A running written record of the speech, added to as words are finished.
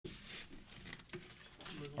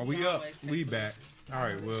Are we up? We back. All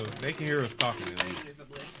right. Well, they can hear us talking at least.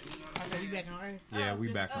 Okay, we back on Earth? Yeah,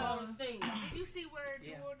 we back on. Did you see where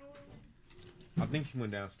Jordan I think she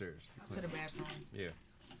went downstairs to the bathroom. Yeah.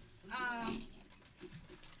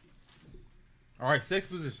 All right. Sex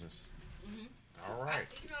positions. Mm-hmm. All right.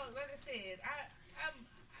 Like I said,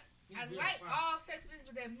 I like all sex positions,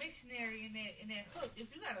 but that missionary and that hook. If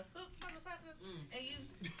you got a hook, motherfucker, and you,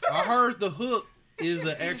 I heard the hook is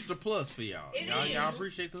an extra plus for y'all. Y'all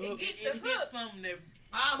appreciate the hook? Get the hook. Something that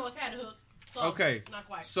I almost had a hook. Close. Okay, not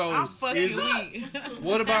quite. so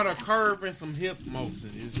what about a curve and some hip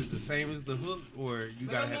motion? Is it the same as the hook, or you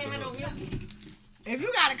gotta have the hook? If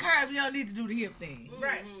you got a curve, you don't need to do the hip thing.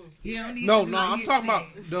 Right. You don't need No, to do no, the I'm hip talking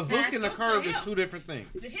thing. about the hook and the curve is two different things.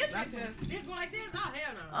 The hip This go like this? Oh,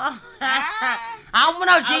 hell no. I don't want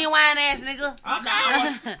no genuine ass nigga.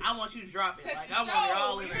 I want you to drop it. Like, I want it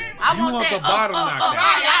all in there. I want want that. the bottom knocked out.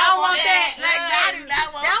 I don't want that. I do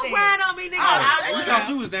not want Don't that. grind on me, nigga. I thought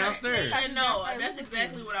you was downstairs. No, that's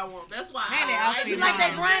exactly what I want. That's why You like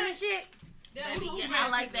that grinding shit? I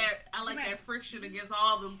like that. I like that friction against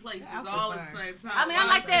all them places all at the same time. I mean, I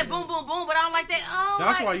like that boom, boom, boom, but I don't like that. Oh,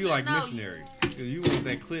 That's why you like missionary. Because you want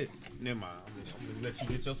that clit. Never mind. I'm going to let you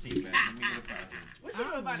get your seat back. Let me get up out of here. What you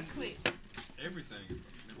know about a clip? Everything.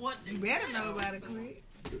 What? You better know about it, quick.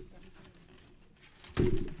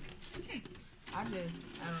 I don't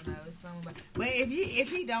know. It's something about. But if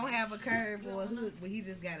he don't have a curve or a hook, but he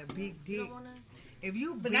just got a big dick. If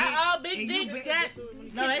you But bent, not all big dicks got.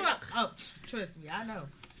 no, they don't. Oh, trust me, I know.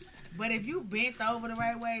 But if you bent over the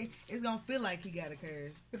right way, it's gonna feel like he got a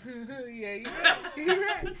curve. Yeah, you're right. You're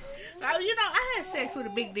right. I had sex with a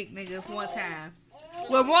big dick nigga one time.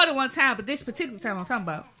 Well, more than one time, but this particular time I'm talking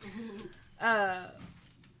about.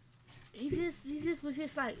 He just was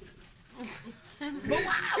just like. But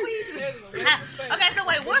why are we? Okay, so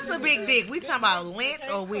wait, what's a big dick? We talking about length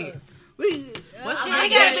or width? What's a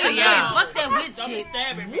big dick to y'all? Fuck that with shit.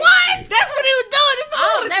 What? That's what he was doing. This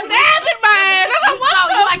was stabbing my ass. I was like, what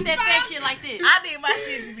the You like that fat shit like this? I need my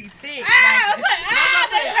shit to be thick. I was like,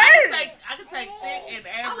 that hurt. I could take thick and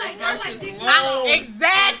average versus long.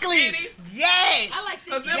 Exactly. Yes. I like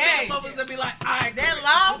Because this. them motherfuckers that be like, alright, That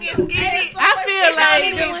long and skinny. I feel like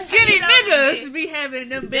even them skinny skinny niggas be having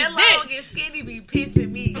them big That long and dicks. skinny be pissing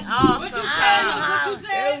me off sometimes.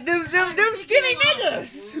 Them skinny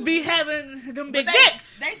niggas be having them big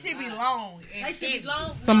dicks. They should be long and they should skinny. be long.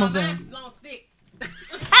 Some of them. Long, thick. Because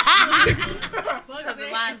the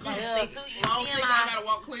line's long Yeah, thick. Long, thick, I gotta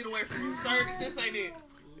walk clean away from you, sir. This ain't it.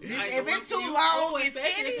 If it's too long and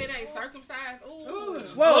especially skinny. if it ain't circumcised. Ooh.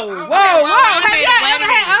 Whoa. Wait a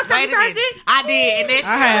Have minute. I did, and that shit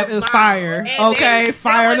I have was is bomb. fire. And Okay, that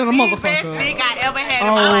fire was than a the motherfucker. best dick I ever had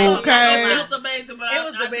in my life. Okay. It was amazing, but It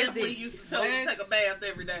was the I best definitely dick. used to tell him to take a bath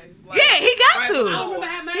every day. Like, Yeah, he got I to. remember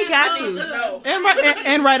having He got I need to. know. And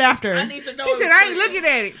right after. I need to know. She said, I ain't looking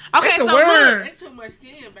at it. Okay, That's so a word. look, It's too much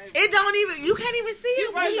skin, baby. it don't even. You can't even see it.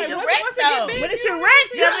 right, He's like, erect once it get though. big, But it's erect.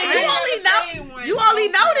 You only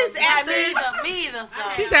notice after. Me either.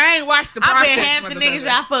 She said, I ain't watched the I process. bet half the motherfucker. niggas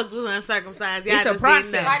y'all fucked was uncircumcised. Y'all It's a just didn't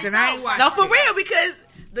process, know. and I ain't watched No, for it. real, because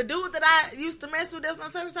the dude that I used to mess with that was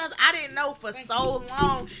uncircumcised, I didn't know for so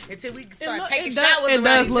long until we started taking showers it around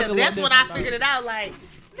does each look other. a That's little when I different, figured it out. Like,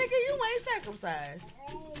 nigga, you ain't circumcised.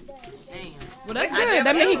 Damn. Well, that's I good. never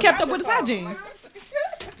That means he knew. kept up with his hygiene.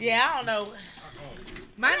 Yeah, I don't know.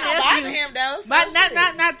 My I bother nephew, him though. So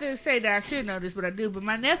not to say that I should know this, but I do. But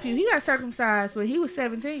my nephew, he got circumcised when he was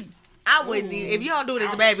 17. I wouldn't. Even, if you don't do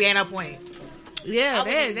this, baby, ain't no point. Yeah, I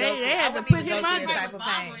wouldn't they even go had through- to put I wouldn't even him go through under. this type of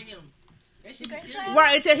pain.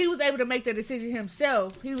 Right, until he was able to make the decision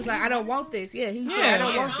himself. He was like, I don't want this. Yeah, he said, I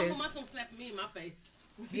don't want this. My son slapping me in my face.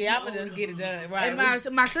 Yeah, I'm gonna just get it done. Right.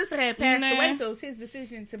 And my sister had passed Nah. away, so it's his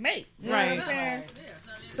decision to make. You know Right. what I'm saying?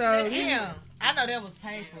 So Damn. I know that was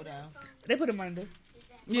painful though. they put him under.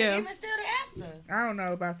 Yeah. Even still the after. I don't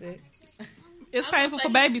know about that. It's painful for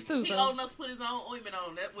babies, too. He old enough to put his own ointment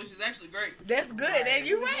on, that which is actually great. That's good. And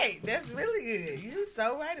you're right. That's really good. You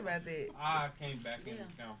so right about that. I came back in the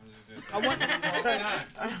conference.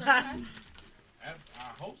 I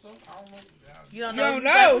hope so. I don't know. You don't You know. don't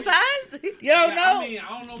know. Circumcised? You don't know. I mean, I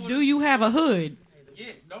don't know what. Do you have a hood?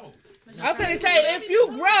 Yeah, no. I'm finna say if you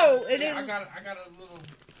grow and Yeah, then I got a little.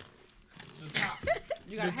 The top.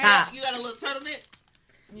 You The top. You got a little turtleneck?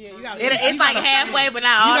 Yeah, you got It's like halfway, but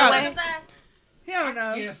not all the way. he don't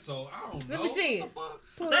know. Yes, so I don't know. Let me see it. What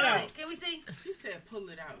Pull it out. Can we see? She said pull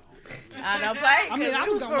it out. I know, play. I mean, I Because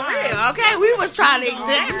was was for gonna lie. real. Okay, we was trying to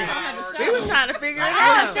examine it. We was trying to figure it Oh,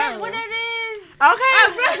 out. is that what that is? Okay.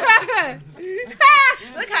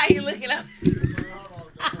 Look how you looking up. He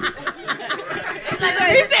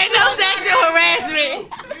said no sexual harassment.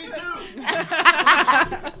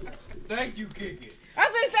 you kick it. I'm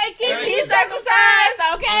finna say kick it. He's circumcised,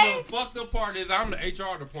 okay? The fucked up part is I'm the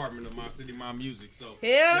HR department of my city, my music, so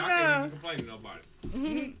Hell y'all no. can't even complain to nobody.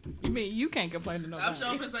 You mean you can't complain to nobody? I'm sure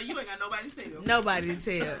I'm finna say you ain't got nobody to tell. Nobody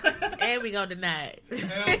to tell. And we gonna deny it.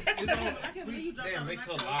 Hell, damn, they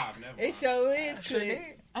cut live. Never It mind. sure is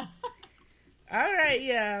clear. All right,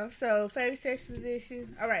 yeah. So, favorite sex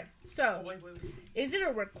position. All right. So, is it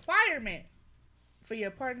a requirement for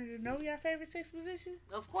your partner to know your favorite sex position?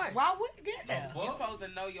 Of course. Why would you get that? You're supposed to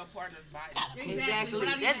know your partner's body. Exactly.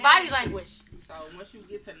 Not That's even body ask. language. So once you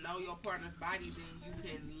get to know your partner's body, then you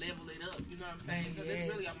can level it up. You know what I'm saying? Because it's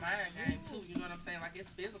really a mind game too. You know what I'm saying? Like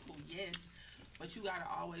it's physical, yes, but you gotta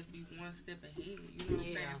always be one step ahead. You know what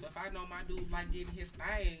I'm saying? So if I know my dude like getting his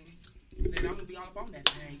thing, then I'm gonna be all up on that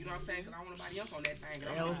thing. You know what I'm saying? Because I want nobody else on that thing. And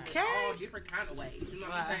I'm gonna do it all different kind of ways. You know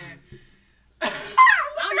what I'm saying? I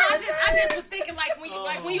don't know. I just was thinking like when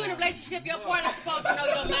you in a relationship, your partner's supposed to know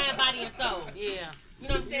your mind, body, and soul. Yeah. You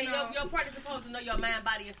know what I'm saying? Your partner's supposed to know your mind,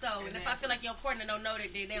 body, and soul. And if I feel like your partner don't know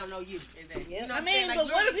that, then they don't know you. Exactly. You know I what I'm mean, saying? Like, but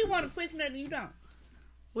what if you want a quick nut and you don't?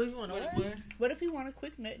 What do you want to do? What if he want a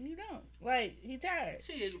quick nut and you don't? Like, he tired.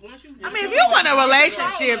 Shit, once you, I mean, if you want a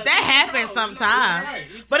relationship, that happens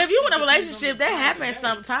sometimes. But if you want a relationship, that happens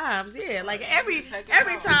sometimes. Yeah, like every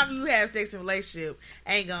time you have sex in a relationship,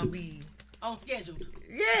 ain't gonna be on schedule.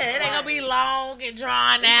 Yeah, it ain't gonna be long and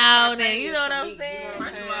drawn out, and you know what I'm saying.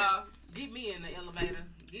 First of all, get me in the elevator.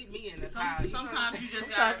 Get me in the car. Sometimes you just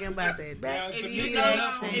I'm talking about that. Back if you know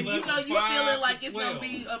you feeling like it's gonna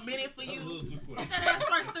be a minute for you, get that ass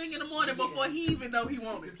first thing in the morning before he even know he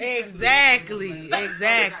wanted. Exactly.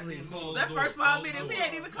 That first 5 minutes, he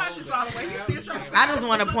ain't even conscious all the way. He's still trying to. I just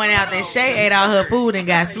want to point out that Shay ate all her food and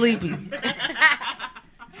got sleepy. That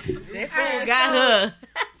food got her.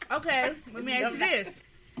 Okay, let me ask you this.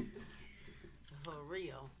 For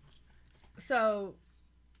real. So,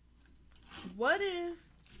 what if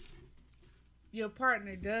your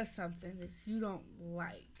partner does something that you don't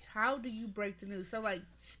like? How do you break the news? So, like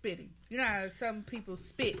spitting. You know how some people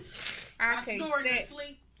spit. I can't snort in stand.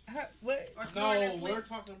 sleep. What? No, we're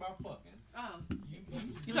talking about fucking. Oh.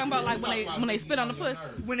 You talking about like when they spit on the pussy?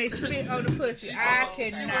 When they spit on the pussy, I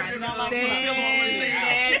cannot stand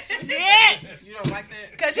that shit. You don't like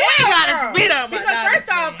that? Cause you ain't gotta spit on my Because first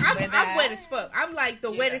off, I'm nah. wet as fuck. I'm like the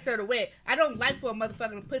wettest of the wet. I don't like for a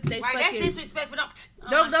motherfucker to put their Right, that's fucking disrespectful.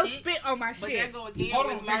 don't spit on my But shit. that go again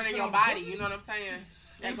with learning your body. You know what I'm saying?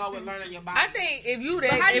 That go with learning your body. I think if you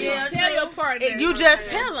But how do you that, tell your partner? you just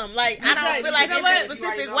tell them. Like I don't like, feel like you know it's a what?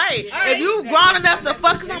 specific Right, way. right. If you grown enough to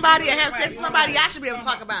fuck somebody or have sex with somebody, I should be able to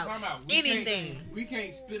talk about anything. We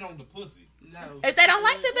can't spit on the pussy. No. If they don't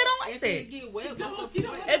like that, they don't like If that. it get wet,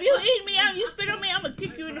 If you eat me out, you spit on me, I'm gonna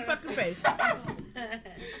kick you in the fucking face.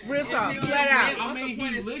 Real talk, flat out. I mean,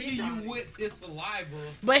 he's licking you with his saliva.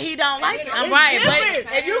 But he don't like it. I'm It's right. different.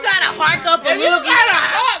 But if you gotta hark up a If you little gotta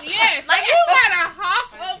hawk, yes. Like you gotta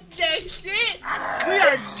hawk up that shit, we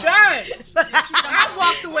are done. I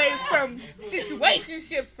walked away from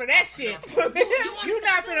situationships for that shit. You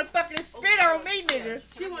not finna fucking spit on me, nigga.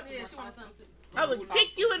 She wanted something. I would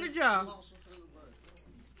kick you in the jaw.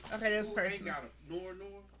 Okay, that's Ain't personal. got it. Nor.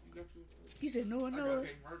 You got your. He said, no. Okay,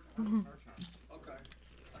 her turn. Okay, I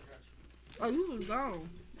got you. Oh, you was gone.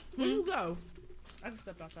 Where you go? I just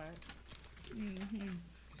stepped outside.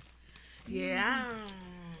 Yeah.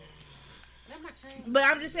 That might change. But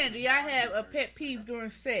I'm just saying, do y'all have a pet peeve during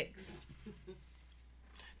sex?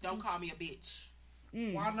 don't call me a bitch.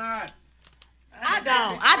 Why not? I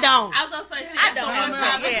don't. I was gonna say, I don't. Yeah, I'm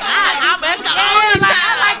at the only time.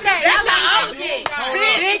 I like that. That's I the like only that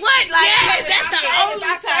shit. bitch. What? Yes, that's the only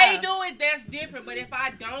If I time. do it, that's different. But if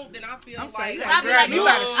I don't, then I feel sorry, like you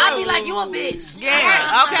I'll be like, you a bitch.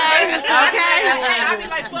 Yeah. Okay. I be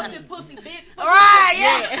like, fuck this pussy, bitch. Right,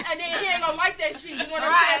 yeah. And then he ain't gonna like that shit. You know what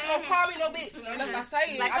I'm saying? So don't call me no bitch. You know, unless I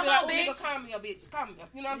say it. Like, I come be like, on, oh, nigga, bitch. call me a bitch. Call me.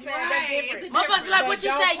 You know what I'm saying? That's different. Motherfuckers be like, what you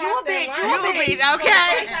say? You a bitch. You a bitch. Okay.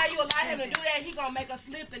 Next time you allow him to do that, he gonna make a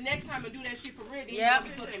slip the next time and do that shit for real. Then Yep.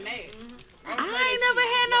 you be fucking mad. I ain't never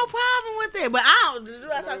had no problem with it, but I don't. Do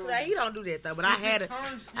I talk to that? He don't do that though. But I had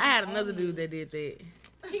another dude that did that.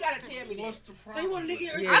 He gotta tell me that. So you wanna lick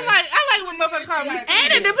your Yeah. I like when motherfuckers call me.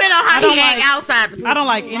 And it depends on how I don't he act like- outside the pussy. I don't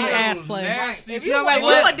like any ass play. Nasty, If you don't like you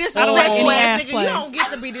what? a disrespectful any ass ass nigga, play. you don't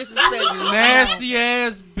get to be disrespectful. nasty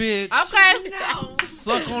ass bitch. Okay.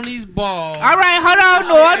 Suck on these balls. All right, hold on.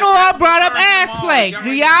 Noah brought up ass play.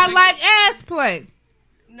 Do y'all like ass play?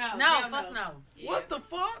 No, fuck no. What the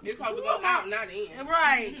fuck? It's supposed to go out, not in.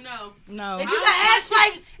 Right. No. If you got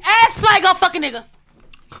ass play, go fuck a nigga.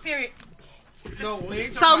 Period. No, we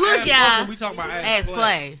ain't So talking look, about ass y'all. fucking, we talking about Ass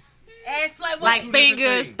play. Ass play. Like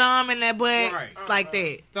fingers, thumb in that butt, like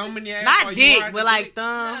that. Thumb in your ass. Not dick, but like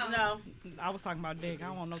thumb. No. I was talking about dick. I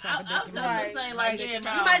don't want no type of dick. I was just gonna say, like, You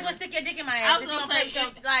might as well stick your dick in my ass. I was gonna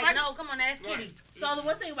say, like, no, come on, ass kitty. so the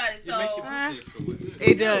one thing about it, so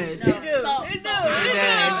It does. It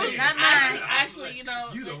does. Not mine. actually, you know,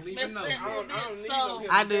 You don't even know. So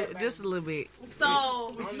I do just a little bit.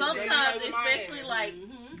 So sometimes, especially like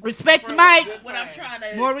Respect the mic. when I'm trying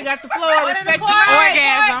to, More, we got the floor. Respect the mic.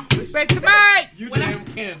 Orgasm. Respect the mic. You when damn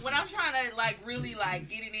cancer. I'm trying to like really like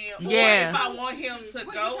get it in, or Yeah. if I want him to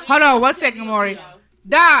go. Hold on 1 second, Maury.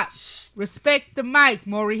 Dot. Respect the mic.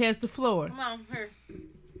 Maury has the floor. Come on, her.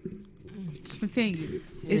 Continue.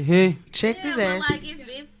 Check his But ass. like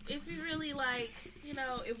if you really like, you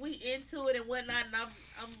know, if we into it and whatnot, and I'm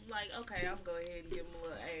like, okay, I'm go ahead and give him a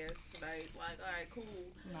little ass tonight. Like, all right, cool.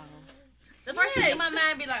 No. The first thing in my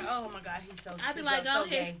mind be like, oh my God, he's so I'd be like, so go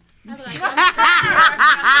gay. ahead. I'd be like,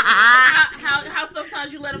 how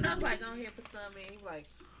sometimes you let him know, it's like, go ahead, put thumb in. He's like,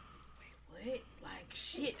 wait, what? Like,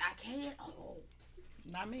 shit, I can't. Oh,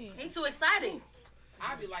 Not me. He too excited.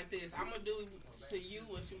 I be like this. I'm gonna do to you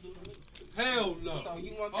what you do to me. Hell no. So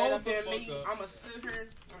you want that up in me? I'm gonna sit here.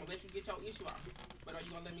 I'm gonna let you get your issue out. But are you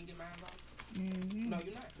gonna let me get mine off? No,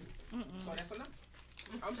 you're not. So that's enough.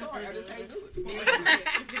 I'm sorry, I just can't do it.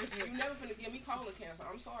 You never finna give me colon cancer.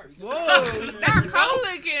 I'm sorry. Whoa, not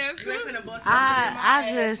colon cancer. You ain't finna bust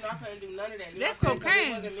I just- I'm not finna do none of that. You That's know what I'm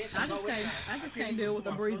saying? 'Cause it cocaine. wasn't meant to go with that. I just can't deal with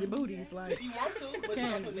the breezy booties. Like, If you want to, but you don't put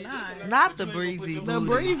that dick in there. Not the breezy the booty.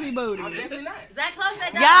 breezy booty. I'm definitely not. Zach, close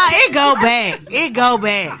that door. Y'all, it go back. It go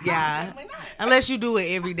back, y'all. Unless you do it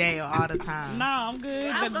every day or all the time. No, I'm good.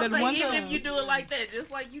 I was That gonna one say, even time. if you do it like that,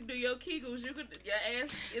 just like you do your Kegels, you could, your ass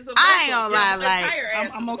is a I ain't muscle. gonna lie, Your like, entire ass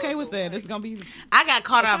is I'm a okay with muscle. that. It's gonna be. I got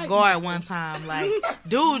caught off guard one time. Like,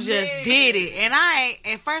 dude just did it. And I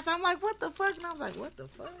ain't, at first I'm like, what the fuck? And I was like, what the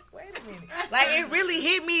fuck? Wait a minute. Like, it really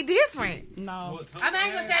hit me different. No. I mean, I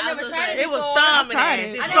ain't gonna say I never tried it. It was before. thumb in the tried ass. it.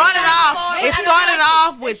 It I started never off, tried it it before. started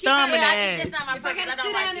off with She thumb in said, the I ass. think that's not my If I preference. I gotta don't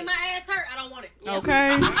sit like down it. and my ass hurt, I don't want it.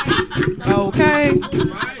 Okay. Okay.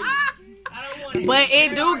 But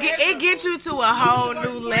it get you to a whole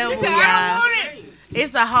new level, y'all.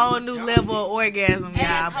 It's a whole new level of orgasm, y'all.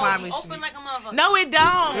 I Asshole, promise open you. like a motherfucker. No, it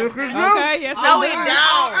don't. Okay. Yes. No, it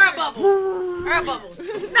don't. Herb bubbles. Herb bubbles.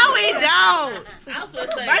 No, it don't. I was gonna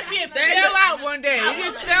say, My shit fell out one day. It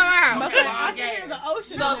just fell out. I can hear the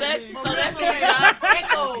ocean. so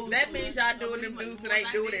that means y'all doing them dudes that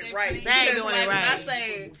ain't doing it right. They ain't Because, doing it like, right. When I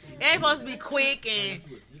say, It ain't supposed to be quick and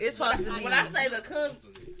it's supposed to be. when I say the cook,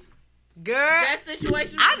 Girl, that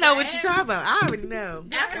situation, I know what you're talking about. I already know.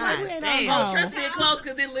 After God we ain't damn. on Oh, trust me, it closed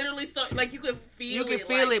because it literally started, like you could feel You can it.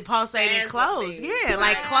 feel like, it pulsating as a close. thing. Yeah,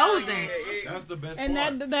 like closing. That's the best And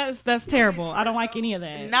part. that's terrible. I don't like any of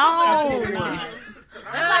that. No.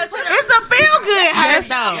 That's like It's a feel good hurt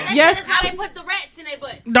though. Yes. That's how they put the rats in their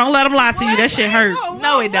butt. Don't let them lie to you. That shit hurt.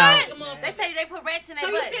 No, it don't. They say they put rats in their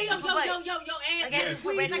So butt. you see your ass Like, they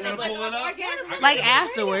put rats in their butt. orgasm? Like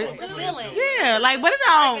afterwards. The feeling. Yeah, like but it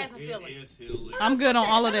don't. Orgasm feeling. I'm good on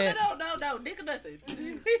all of that. No, dick or nothing.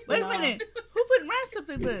 Wait a minute. Who put rats up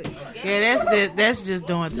their butt? Yeah, that's just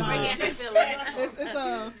doing too much. Orgasm feeling.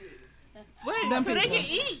 It's Wait, Them so they people. can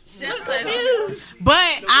eat. Chef I'm said, confused. But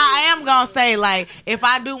I am gonna say, like, if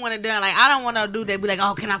I do want to done, like, I don't want to do that. Be like,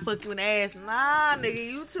 oh, can I fuck you in the ass? Nah, nigga,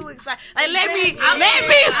 you too excited. Like, let me.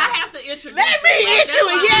 I have to introduce Let me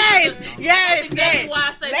introduce. Yes. That's why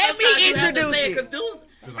I say Let me sometimes you have to introduce say it. because dudes.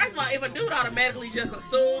 First of all, if a dude automatically just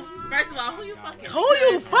assumes, first of all, who you fucking? Who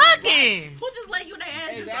you fucking? Who just let you in their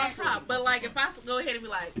ass just on top? But like, if I go ahead and be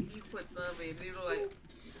like, you put thumb in, you know,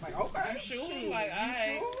 like okay. sure, like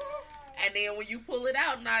alright. And then when you pull it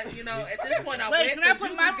out, not at this point, I Wait, wet can I the put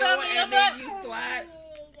juice my is thumb going, in your and then butt? you slide.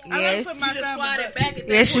 Yes. put my You just slide it back. At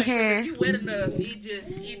that Yes, you point, 'cause can. If you wet enough,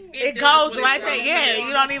 It does goes what it's right there. supposed to Yeah, do.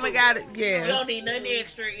 you don't even got it. You Yeah. don't need nothing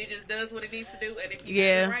extra. It just does what it needs to do. And if you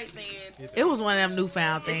Yeah. do it right, then It was one of them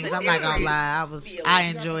newfound things. I'm not gonna lie. I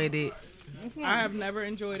enjoyed it. I have never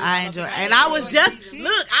enjoyed it. I enjoyed, and I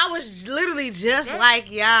was literally just like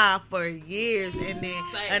y'all for years, and then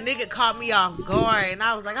a nigga caught me off guard, and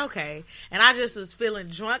I was like, okay, and I just was feeling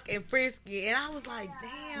drunk and frisky, and I was like,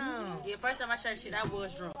 damn. Yeah, first time I tried shit, I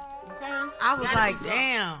was drunk. I was like,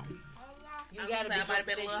 damn. You gotta be I might have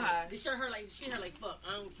been a little high. This shirt hurt like fuck.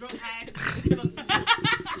 I'm drunk high.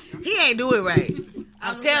 He ain't do it right.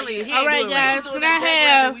 I'm telling you, he All ain't right, do it right. guys. Can I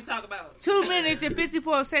have we talk about 2 minutes and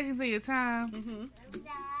 54 seconds of your time?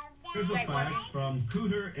 Here's a fax from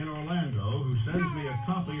Cooter in Orlando who sends me a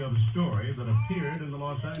copy of a story that appeared in the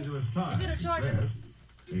Los Angeles Times. This,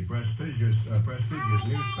 a prestigious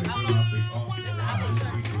newspaper, not the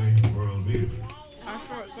off-the-line weekly world view. I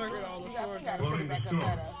short circuit all the short. Quoting the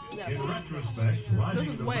story, in retrospect,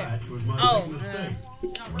 lighting the match was my big mistake.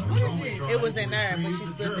 It was in there, but she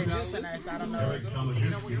spilled the juice in there, so I don't know. Eric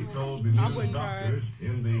Tomaszewski told the doctors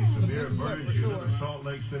in the severe burn unit of Salt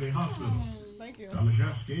Lake City Hospital. Thank you.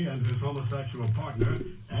 Tomaszewski and his homosexual partner,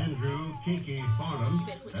 Andrew Kinky Farnham,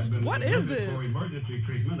 had been suspended for emergency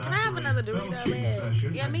treatment Can I have another Dorito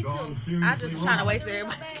bag? Yeah, me too. I just was trying to wait till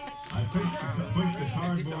everybody. I pushed the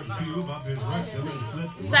cardboard tube up his rectum and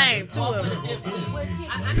slit Same, 2 of them.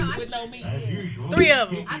 I know. With no meat. As usual, 3 of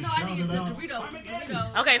them. I know I need some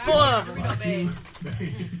Dorito. Okay, 4 of them.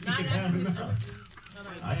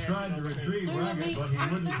 I tried to retrieve Ragged, but he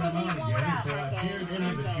wouldn't come out again, so I peered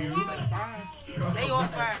into the tube. They on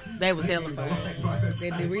fire. They was hella fun.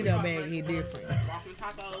 That Dorito bag hit different. Walking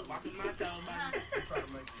tacos, walking nachos.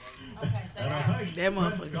 That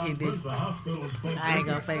motherfucker hit different. I ain't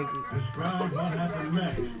gonna fake it. Describe what happened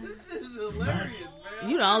next. This is hilarious, man.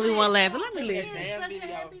 You the only one laughing. Let me listen. Damn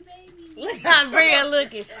video. Look how Bria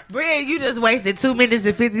looking. Bria, you just wasted 2 minutes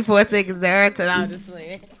and 54 seconds there until I was just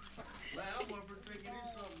playing.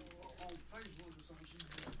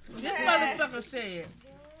 This motherfucker said.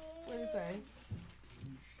 What did he say?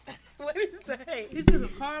 What did he say? He took a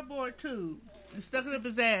cardboard tube and stuck it up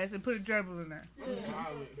his ass and put a gerbil in there.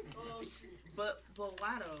 But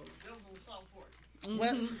why though?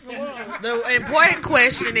 Well, the important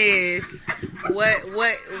question is, what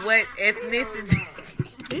ethnicity?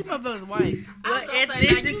 These motherfuckers white. What Now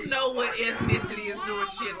ethnicity? you know what ethnicity is doing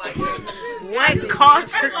shit like that. What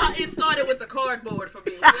culture? It started with the cardboard for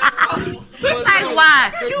me. Like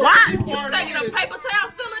why? Why? You taking a paper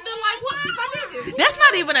towel cylinder like what? That's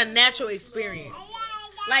not even a natural experience.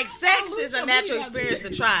 Like, sex is a natural experience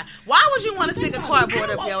to try. Why would you want to stick a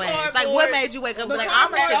cardboard up your ass? Like, what made you wake up and be like, I'm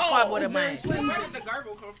going to stick a cardboard up my ass? Where did the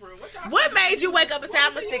gerbil come from? What made you wake up and say,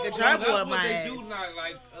 I'm going to stick a gerbil up my They ass? do not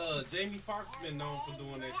like Jamie Foxx been known for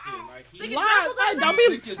doing that shit.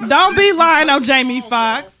 Like Don't be lying on Jamie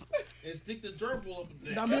Foxx. and stick the gerbil up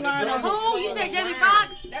there. Don't be lying on Who? You said Jamie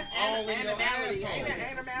Foxx? That's all in your animality. asshole. Ain't that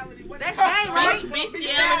animality? What That's gay, right?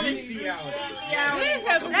 Bestiality.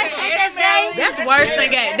 That's gay. That's worse than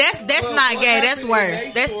gay. That's not gay. That's worse.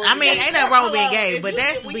 I mean, ain't nothing wrong with being gay, but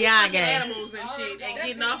that's beyond gay. Animals and shit and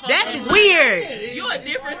getting off on That's them. weird. You a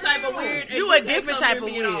different type of weird. and You a can't different come type of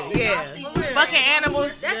here weird. being all- Yeah. Fucking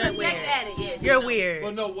animals. That's You're a weird. sex addict. Yes. You're weird.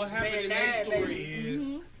 Well, no, what happened in that story is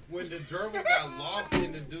when the gerbil got lost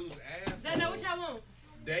in the dude's ass, That's not what y'all want.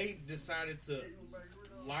 they decided to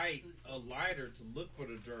light a lighter to look for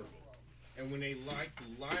the gerbil. And when they light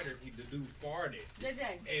the lighter, the dude farted JJ.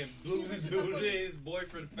 and blew the dude his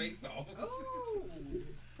boyfriend face off.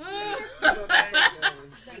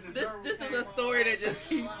 This is a story that just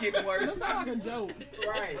keeps getting worse. That's like a joke.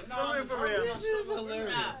 Right. For real. This is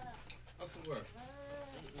hilarious. I swear.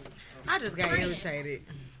 I just got irritated.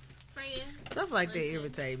 Friend, Stuff like that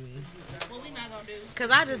irritate me. what we not gonna do? Because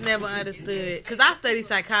I just never understood. Because I studied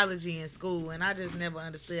psychology in school, and I just never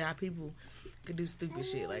understood how people could do stupid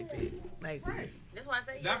shit like that. Like, That's why I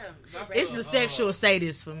say That's it's the sexual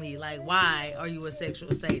sadist for me. Like, why are you a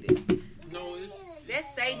sexual sadist? No, it's.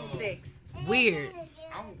 That's Satan sex. Weird.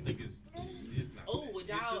 I don't think it's not. Oh, would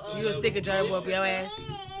y'all? You a stick a gerbil up your ass?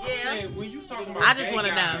 Yeah. When you talking about I just gay wanna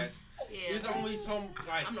know. guys, it's only some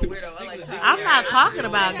like. I'm the weirdo. I like that. I'm not talking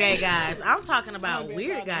about gay guys. I'm talking about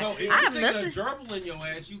weird guys. No, if you I have stick nothing. a gerbil in your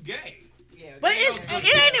ass, you gay. But it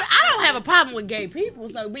ain't even, I don't have a problem with gay people.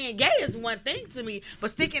 So being gay is one thing to me,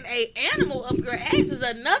 but sticking a animal up your ass is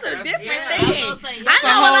another different thing. I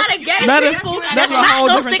know a lot of gay That is people that's that's a not whole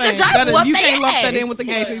gonna different stick a thing. That gerbil is, up you their can't lump ass. that in with the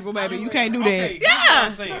gay people, baby. You can't do that. Okay,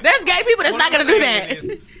 Yeah, there's gay people that's not gonna do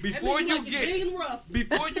that. Before you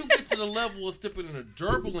get to the level of sticking a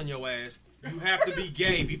gerbil in your ass, you have to be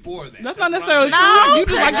gay before that. That's not necessarily No, true. You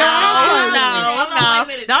just like no.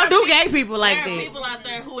 Don't do gay people like There are that. people out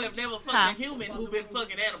there who have never fucked a human who've been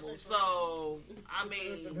fucking animals. So, I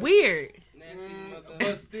mean, Weird.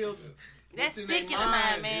 But still, that's what's in sick in their the mind,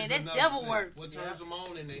 mind man. is That's another devil thing. work. What turns them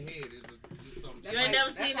on in their head is something. You ain't never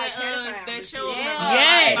seen that show?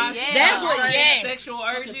 Yes, that's what. Yes. Sexual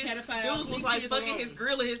urges. Dude was like fucking his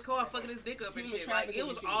grill in his car, fucking his dick up and shit. Like, it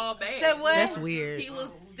was all bad. That's weird. He was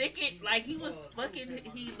sticking, like, he was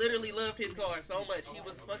fucking, he literally loved his car so much. He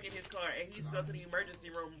was fucking his car, and he used to go to the emergency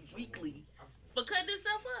room weekly for cutting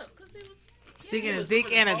himself up, because he was Sticking a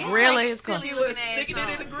dick in a grill in his car. He was sticking it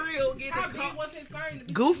in the grill, getting How it big was his thing?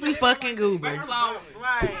 Goofy fucking goober. Right.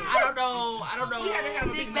 I don't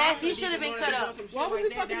know. Big Bass, you should have been cut up. Why was he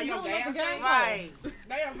fucking down your doing that gas for tank? Right.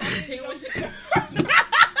 Damn, he was.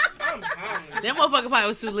 I'm hollering. That motherfucker probably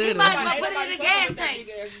was too little. Might as well put it in the gas tank.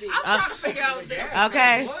 I'm trying to figure out that.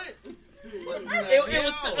 Okay. What? It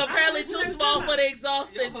was apparently too small for the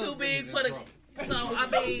exhaust and too big for the. So I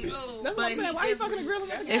mean, That's what I'm saying. Why you fucking a grill?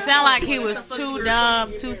 It sounded like he was too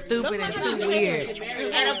dumb, too stupid, and too weird.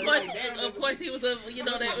 And of course, he was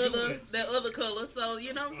that other color. So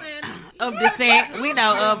you know what I'm saying? Of descent, we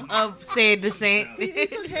know of said descent. He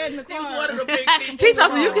took head in the He was car. one of the big people. She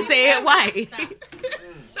told me you can say it white.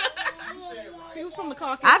 He was from the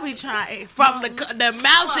Caucasus. I be trying from the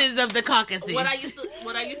mountains of the Caucasus. What I used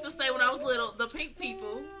to say when I was little, the pink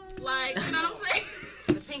people, like you know what I'm saying?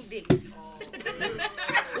 The pink dicks.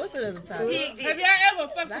 What's the other time? Pig dick. Have y'all ever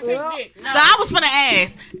fucked a pig dick? So I was finna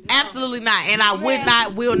ask. Absolutely not. And I would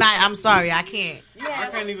not, will not. I'm sorry. I can't. I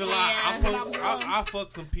can't even lie. I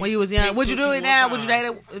fucked some people. When you was young, would you do it now? Would you date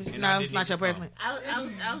it? No, it's not your preference. I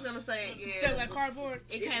was gonna say Feel like cardboard?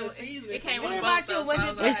 It came with What about you? Was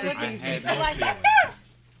it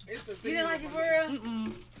It's the You didn't like it for real?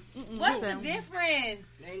 What's the difference?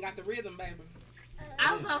 They ain't got the rhythm, baby.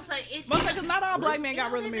 I was gonna say it's Because not all black men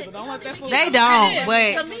got rhythm either. Don't let that fool. They don't,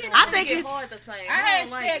 but to me, I think it's. hard the same. I had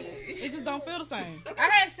don't like sex. it. It just don't feel the same. I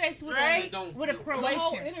had sex with a The whole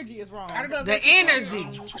Croatian. energy is wrong. I don't know if The that's- energy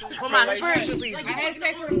for my spiritual people. I had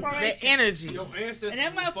sex with a The Croatian. energy. Your ancestors And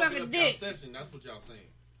that was fucking motherfucker up dick. y'all session. That's what y'all saying.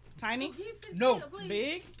 Tiny, No.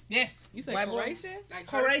 big. Yes. You say White boy? Croatian? Like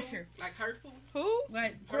Croatian. hurtful? Like hurtful? Who?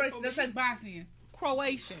 Like Croatian. That's like Bosnian.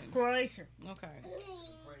 Croatian. Croatian. Okay,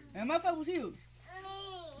 And motherfucker was huge.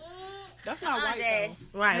 that's not white Dash.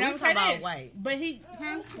 though. Right, And I we would talking say about this, white. But he, We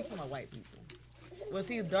talking about white people. Was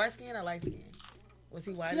he dark skinned or light skinned? Was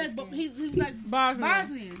he white skinned? he was like Bosnian.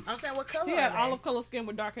 Bosnian. I'm saying what color? He had are they? olive color skin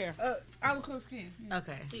with dark hair. Olive color skin. Yeah.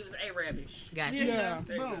 Okay, He was Arabish. gotcha. Yeah.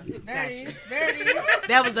 Boom. There Gotcha. it is. There it is.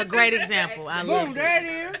 That was a great example. I Boom. love it. There it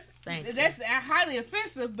is. Thank you. That's highly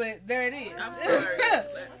offensive, but there it is. I'm sorry. I'm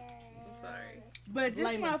sorry. But this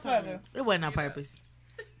Layman's motherfucker. terms. It wasn't on purpose.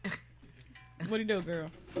 What do you do, girl?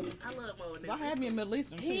 I love Mo and I had me a Middle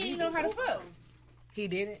Eastern. He didn't know how to fuck. He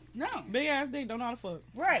did it. No. Big ass dick, don't know how to fuck.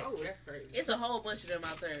 Right. Oh, that's crazy. It's a whole bunch of them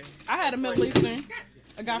out there. I had a Middle Eastern,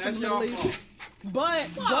 a guy from That's the Middle y'all East,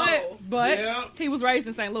 fault. but Yeah. he was raised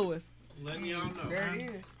in St. Louis. Letting y'all know. There it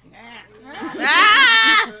is.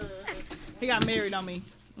 Ah! He got married on me.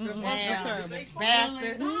 Damn. That's terrible.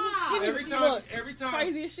 Bastard. Every time.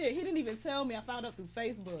 Crazy as shit. He didn't even tell me. I found out through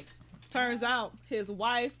Facebook. Turns out his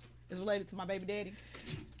wife is related to my baby daddy.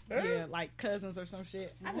 Yeah, like cousins or some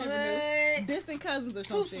shit. I never knew. Distant cousins or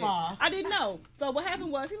some Too shit. small. I didn't know. So what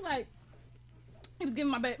happened was he was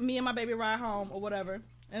giving me and my baby a ride home or whatever,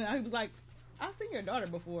 and he was like, "I've seen your daughter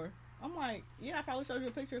before." I'm like, "Yeah, I probably showed you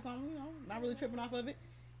a picture or something. You know, not really tripping off of it."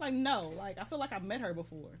 Like, no, like I feel like I've met her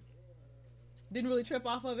before. Didn't really trip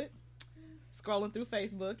off of it. Scrolling through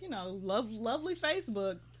Facebook, you know, lovely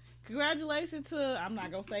Facebook. Congratulations to, I'm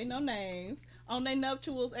not gonna say no names, on their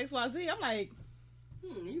nuptials XYZ. I'm like,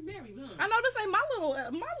 You married, huh? I know this ain't my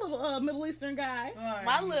little Middle Eastern guy.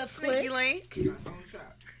 My little sneaky link. Phone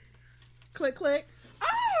shot. Click, click.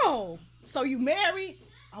 Oh, so you married?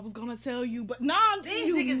 I was gonna tell you, but nah, These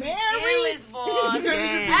you niggas married. be skilless, boy.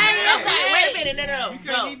 Damn. Hey, Okay, wait a minute. No. You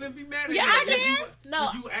can't even be mad at Yeah, him. I Did can. you- No.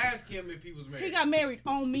 Did you ask him if he was married? He got married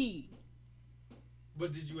on me.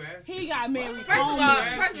 But did you ask him? He got married First on of me.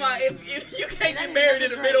 all, if you can't get married in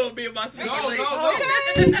the middle of being my sneaky link. No.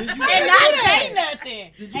 Okay. Did you And ask not him? say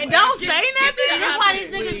nothing. And don't say nothing. That's why these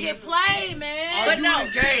niggas get played, man. Are you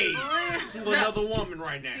engaged to another woman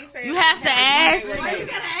right now? You have to ask. Why you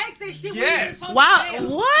gotta ask that shit? Yes. Why?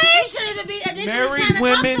 What? They shouldn't even be. They Married shouldn't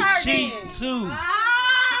women talk to her cheat then. too.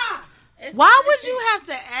 Why would you have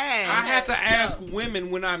to ask? I have to ask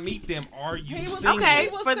women when I meet them, are you He was single? Okay. he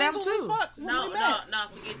was for them single as too. fuck when No, we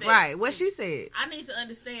met. forget that. Right. What she said. I need to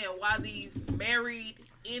understand why these married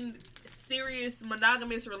in serious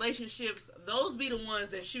monogamous relationships, those be the ones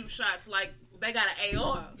that shoot shots like they got an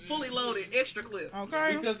AR, fully loaded, extra clip.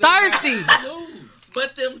 Okay. Because they Thirsty. have to lose.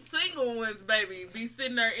 But them single ones, baby, be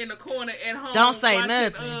sitting there in the corner at home. Don't say watching,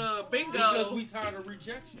 nothing. Bingo. Because we tired of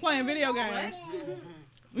rejection. Playing video games.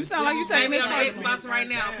 You sound like you taking Maybe this on personal. Xbox right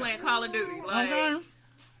now playing Call of Duty. Like, Okay.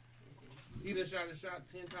 He done shot a shot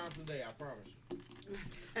 10 times a day, I promise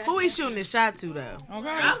you. Who he shooting the shot to though? Okay.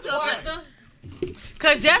 I was gonna say,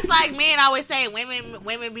 Cause just like men always say,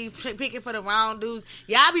 women be picking for the wrong dudes.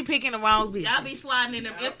 Y'all be picking the wrong bitches. y'all be sliding in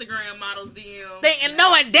them Instagram models DM. Thinking,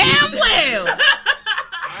 knowing damn well,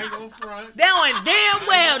 I ain't gonna front. knowing damn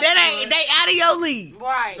well that ain't they out of your league.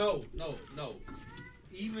 Right. No.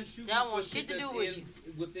 Even shooting That for want shit to that's do with you.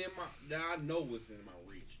 within my, that I know what's in my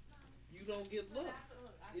reach. You don't get luck.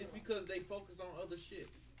 It's because they focus on other shit.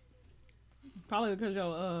 Probably because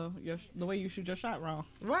your the way you shoot your shot wrong.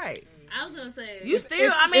 Right. I was gonna say You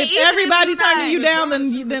still. I If mean, even everybody if turning you like- down,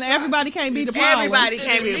 then everybody can't be the problem. Everybody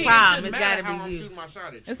can't be the problem. It's got to how I'm be you. shooting my shot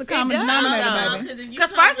at you. It's a common does, denominator, though. baby.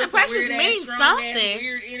 Because first impressions mean something.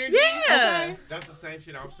 Weird energy. Yeah. Okay. That's the same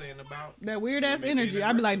shit I was saying about That weird ass energy.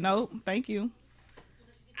 I'd be like, nope, thank you.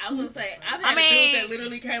 I was gonna say, I've had mean- dudes that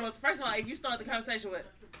literally came up. First of all, if you start the conversation with,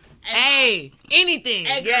 Hey, anything.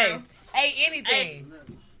 Hey, Yes. girl. Hey, anything.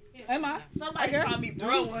 Am I? somebody Okay. called me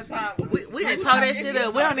bro one time. We done tore that shit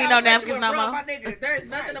up. We don't need no napkins no Bro, more. my nigga, there's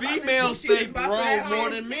nothing about females this shit say is about bro to happen. more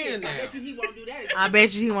than men now. I bet you he won't do that again. I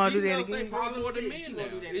bet you he won't do that Females say again. bro more than She men won't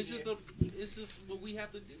now. do that It's just what we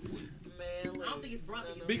have to deal with. Man, I don't think it's brother.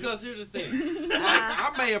 Because here's the thing, like,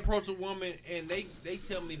 I may approach a woman and they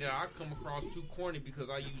tell me that I come across too corny because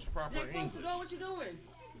I use proper English. What you doing?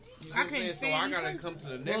 You see what I'm saying? So stand I you gotta first. come to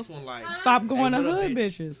the next one like, Stop going Hey, to what up, hood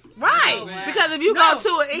bitch? bitches. Right. Because if you go to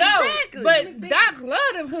it, exactly. But Doc love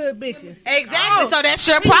them hood bitches. Exactly. Oh, So that's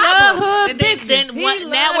your he love problem. hood And then, bitches. He now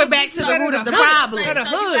love we're the back to bitches the root of the problem. To the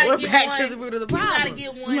So you hood. gotta We're get back one- to the root of the You gotta problem.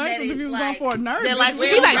 get one Like, that if is you was going like. for a nerd, They're like, bitch, we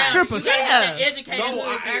He like Yeah. strippers. You gotta Yeah. have an educated no, hood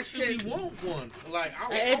I bitch. actually want one. Like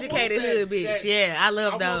An educated hood bitch. Yeah, I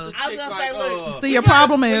love those. I was gonna say, look, See, your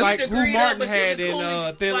problem is like who Agreed up, Martin but she had was in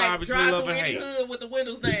cool, Thin like, Line Between drive Love through and any Hate. hood with the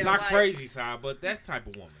windows down. Not like, crazy side, but that type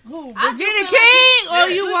of woman. Who? I Virginia feel like- King? Or Yeah.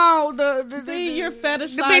 you want the see, you're the big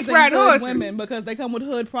fetishizing red hood horses. women because they come with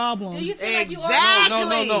hood problems. Do you feel like you are?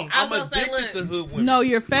 Exactly. No. I I'm was gonna say, addicted to look. hood women. No,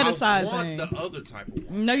 you're I want fetishizing. the other type of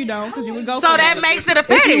woman. No, you don't, because you would go. So for that makes it a If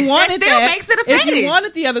fetish. you That wanted still that, makes it a if fetish. you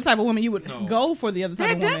wanted the other type of woman, you would No. go for the other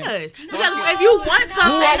type That of woman. does. Because if you want Who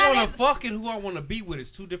I something, want to fuck and who I want to be with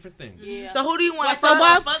is two different things. so who do you want to So fuck?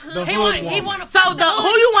 why why- fuck hood? The He hood want. woman. He want to. So who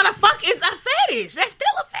you want to fuck is a fetish. That's still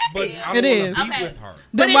a But fetish. I It don't is. want to be Okay. with her.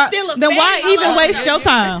 But it's why, still a then why fetish. even waste your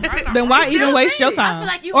time? Then why It's even still waste your fetish. I time feel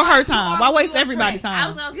like you or are- her you time? are Why who waste you everybody's attract. I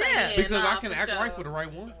was time? gonna say, Yeah. Because I nah, can for act sure. right for the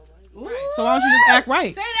right one. So why don't you just act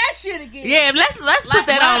right? Say that shit again. Yeah, let's put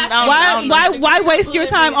that on. Why waste your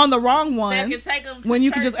time on the wrong That can ones take 'em to when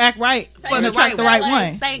you can church, just act right take and 'em attract to the right LA,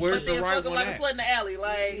 one? Thank Where's But the then right fuck 'em one like a at? slut in the alley.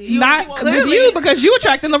 Like, Not clearly- with you because you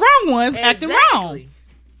attracting the wrong ones, acting wrong. Exactly.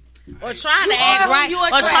 Or trying to You act are who right. you Or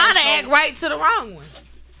attract. trying to act right to the wrong ones.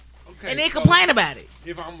 Okay, And then so complain about it.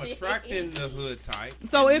 if I'm attracting the hood type.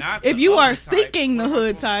 So and if not if the you are other type, seeking the what am I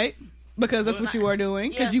hood supposed to- type, because that's what you are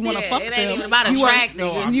doing, because you want to Yeah, fuck it them, ain't even about you are, attracting.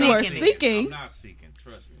 No, You're I'm you not are seeking it. seeking. I'm not seeking.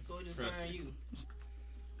 Trust me. So it just Trust turn me. you.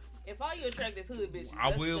 if all you attract is hood bitches,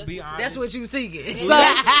 I will be honest. That's what you seeking.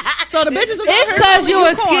 So the bitches is It's because you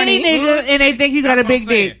a skinny nigga and they think you got a big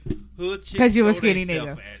dick. Hood chicks 'Cause you a throw skinny theyself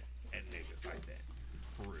nigga. At niggas like that.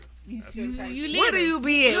 For real. Where do you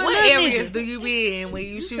be at? You a What little areas nigga. do you be in when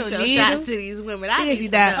you shoot so your little. shots to these women? I Yes, need you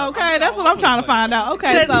to die. know. Okay, that's what I'm trying to find out.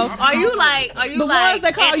 Okay, 'Cause so are you like The ones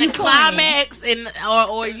that call at you the queen. climax and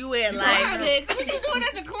or you at like What you doing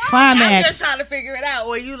at the club? I'm climax. just trying to figure it out.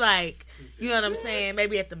 Or you like, you know what I'm saying?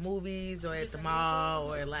 Maybe at the movies or at the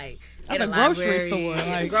mall or like At at a the grocery library, store, at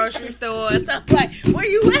the like- grocery store or something. Like, where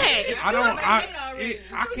you at? I don't. I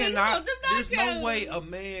Them cannot. There's no nachos. way a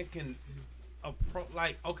man can.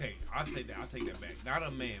 Like, okay, I say that. I take that back. Not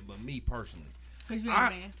a man, but me personally. Cause you I- a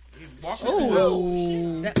man. Walking through a,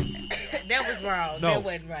 Ooh. That was wrong. no, That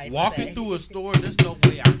wasn't right. to walking say. through a store. There's no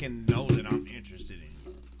way I can know that I'm interested in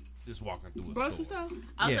you. Just walking through a Grocery store. store?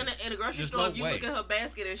 I was Yes. in a grocery There's store. no If you way. look at her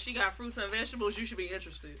basket and she got fruits and vegetables, you should be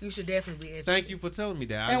interested. You should definitely be interested. Thank you for telling me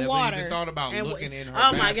that. I And never water. even thought about And looking in her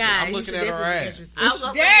oh my basket. god, I'm you looking should at her definitely be ass. interested. I was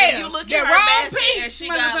gonna say, Damn, if you look the at her wrong basket piece, and she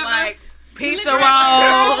got motherfucker. like Pizza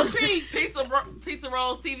rolls. pizza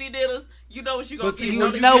rolls, TV dinners, you know what you gonna But get. see, You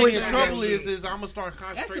what know the what you're trouble gonna is I'm gonna start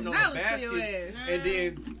concentrating on the knowledge for your basket and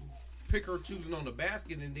then pick her choosing on the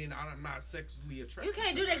basket, and then I'm not sexually attracted. You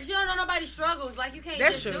can't do that because you don't know nobody's struggles. Like you can't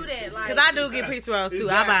That's just true. do that. Like Because I do get pizza rolls too.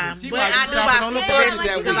 I buy them, She but might be I do shopping buy on the pizza budget rolls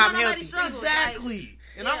that because week. I'm Nobody's healthy. struggles. Exactly.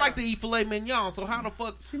 And I like to eat filet mignon, so how the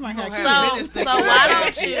fuck She might you have gonna to. have So minutes to why get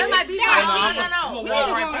don't that? you? That might be I'm right. gonna walk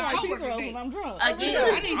right I back. like pizza rolls when I'm drunk.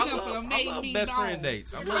 Again, I need I some of them. They love be best gone. friend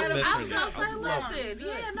dates. I love I best was friend gonna dates. say, listen,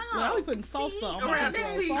 yeah, Well, I no. be putting salsa on my Around pizza this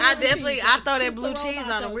rolls. week. I definitely, I throw that blue Put cheese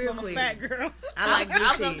on them real quick. Fat girl. I like I blue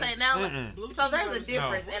was gonna cheese. say now. So there's a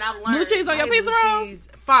difference, and I've learned. Blue cheese on your Like pizza blue rolls? cheese.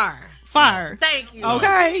 Fire. Fire. Thank you.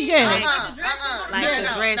 Okay, yeah. Like no, the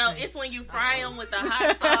no, dressing. no, it's when you fry them with the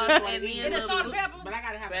hot sauce and then and it's the salt blue. and pepper. But I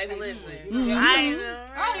gotta have Baby, a listen. I ain't know.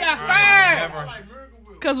 Oh, yeah, fire.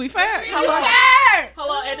 Never. Because we fat. You fire.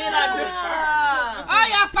 Hold on, and then I Oh,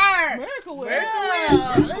 yeah, fire. Miracle Whip. First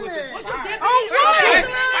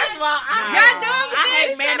of all, Y'all done with I hate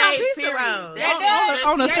He said on mayonnaise. pizza Period. rolls. That shit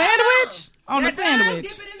On a is- sandwich? On a Yes, sir. sandwich.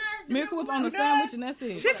 Dip it in there. Miracle Whip on the sandwich and that's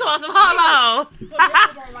it. She told some hold on.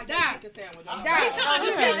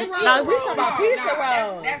 No, we talking about pizza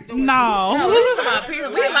roll. No. We talking about pizza.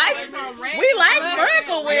 We like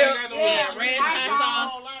Miracle Whip. Red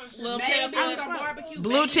hot sauce, little pepper, some barbecue,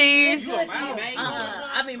 blue cheese.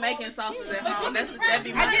 I be making sauces at home. That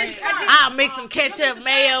be my thing. I'll mix some ketchup,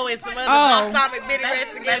 mayo, and some other balsamic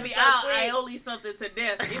vinaigrette together. Baby, I'll aioli something to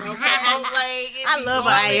death. I love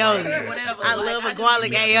an aioli. Whatever. I love a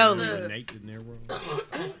garlic aioli. Nathan Nero.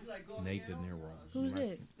 Nathan Nero. Who's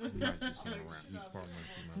it?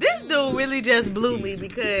 This dude really just blew me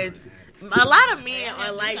because a lot of men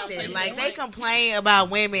are like that. Like, they complain about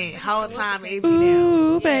women whole time every day.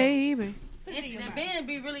 Ooh, baby. Men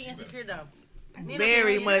be really insecure though.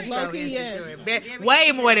 Very much so Low-key, insecure.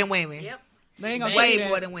 Way more than women. Yep. They ain't gonna Way say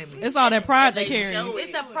more that. than women. It's all that pride they They carry. show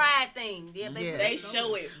It's the pride thing. Yeah, They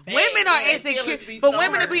show it. bad. Women are Their feelings insecure. be For so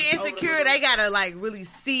women to be hurt over insecure, the- they gotta like really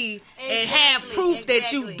see and have proof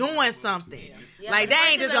that you doing something. Like, they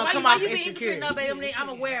ain't just gonna come off insecure. No, baby, I'm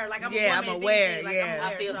aware. Like, I'm Yeah, a I'm woman, aware. like, Yeah,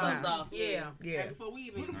 I feel something off. Yeah. yeah. Before we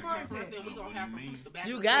even confront them, we gonna have some.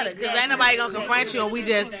 You got it, cause ain't nobody gonna confront you, and we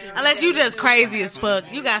just unless you just crazy as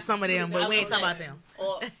fuck. You got some of them, but we ain't talking about them.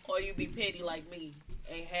 Or you be petty like me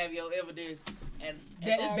and have your evidence. And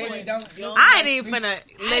That at this baby point, don't- you I ain't even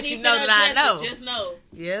finna let you know that I know. Just know.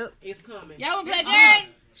 Yep. It's coming. Y'all wanna play game?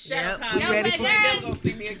 Shut Yep, up, we Kyle. ready You for ain't it. never gonna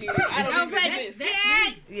see me again. I Y'all don't play even miss.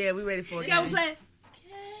 game? Yeah, we ready for it. Y'all wanna play?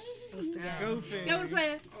 What's the game? Goofy. Y'all wanna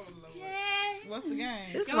play? What's the game?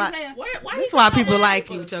 This Y'all wanna why. play? This why people like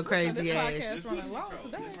you with your This crazy ass. podcast running long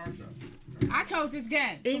today. I chose this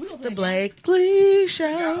game. So we It's gonna the play Black Glee You got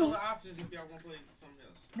Show. other options if y'all want to play something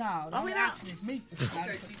else. No, the only option is me.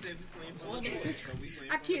 Okay, she said we playing for the boys, so we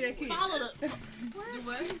playing I for kid, the I boys. kid. Follow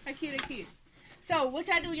the. I kid. So, what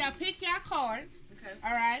y'all do, y'all pick y'all cards. Okay.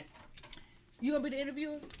 All right. You gonna be the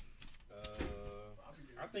interviewer?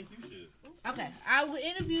 I think you should. Okay. I will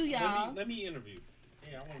interview y'all. Let me interview.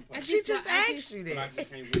 Yeah, I want to play. She just asked you But I that.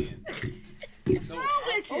 just can't win. So,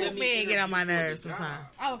 with you? let me Men get on my interview nerves for the sometimes. job.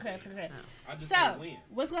 Oh, okay. I just So, can't win.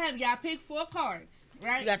 what's gonna happen? Y'all pick 4 cards,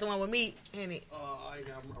 right? You got the one with me in it. I ran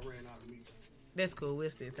out of meat. That's cool. We'll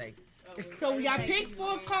still take it. So y'all pick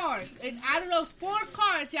 4 cards, and out of those 4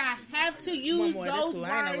 cards, y'all have to use more, that's those cool.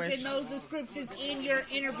 I ain't no words and rush. those descriptions in your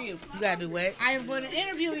interview. You gotta do what? I am going to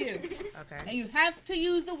interview you, Okay. and you have to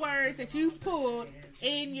use the words that you pulled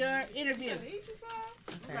in your interview.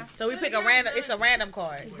 Okay. So we pick a random. It's a random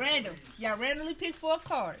card. It's random. Y'all randomly pick 4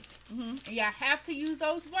 cards, and y'all have to use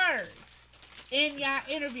those words in y'all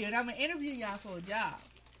interview. And I'm gonna interview y'all for a job,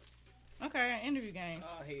 Okay, an interview game.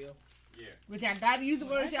 Oh, hell. but y'all gotta use the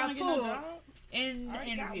words y'all Trying to get no pulled job. in the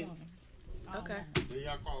interview. Okay. They're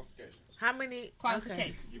y'all qualifications. How many? Okay.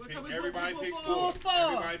 Qualification. You So pick, we everybody pull picks four. 4.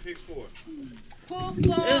 Everybody picks 4. Pull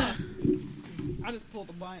 4. I just pulled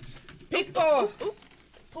a bunch. Pick 4.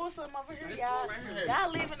 Pull something over here, y'all.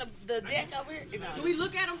 Y'all leaving the deck over here. Do we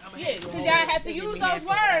look at them? Yeah, because y'all have to use those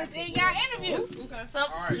words in y'all interview. Some,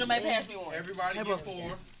 All right. Somebody pass me one. Everybody get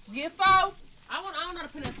 4. Get 4. I don't know the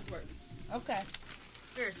pronounce words. Okay.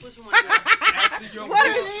 First, which one? After your What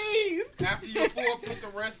are 4, these? after your 4, put the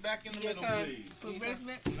rest back in the middle, please. She's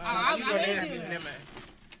gonna interview them.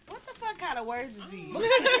 What the fuck kind of words is these?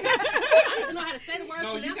 I don't know how to say the words.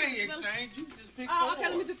 No, you pronounce can't them. exchange. You just pick 4. Oh, okay.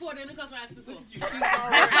 Let me pick 4 then. Look at my ass before. You cheated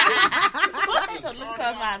already. So look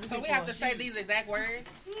cause my So we have to say these exact words.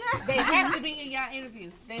 They have to be in y'all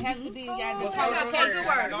interview. They have to be in y'all interview. So we have to take the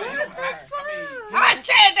words. No, you don't have, I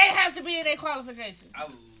said they have to be in their qualification.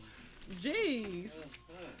 Jeez.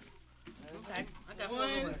 Okay. I got 4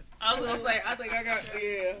 words. I was gonna say, I think I got,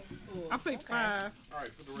 yeah. I picked 5. all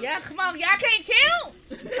right, put the rest Yeah, back. come on. Y'all can't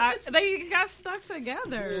count. They got stuck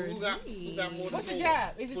together. Who got more than What's the 4?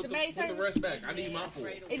 job? Is it Put the the, maid put the service? rest back. I need my 4.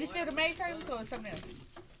 Is it still the maid service or something else?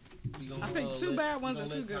 We gonna, I picked 2 let- bad ones we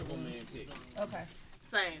and gonna 2 let good Taco ones. Man pick. Okay.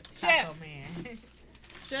 Same. Chef, Oh man.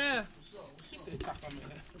 Chef. She said taco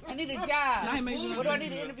man. I need a I job. ain't making What do I need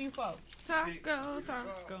to interview for? Taco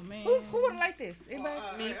man. Who would like this? Anybody?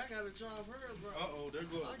 Hey, I got a job for her, bro. Uh-oh, there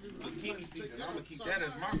goes bikini season. I'm gonna keep that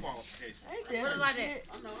as my qualification. Ain't What that some like shit?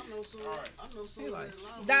 that? I know some. All right. I know some. Like,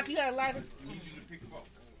 Doc, you got a lighter? I need you to pick 4. I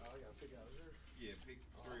gotta pick out her. Yeah, pick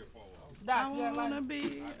 3 or 4. I Doc, you got a wanna lighter?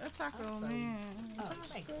 be a taco man. Oh,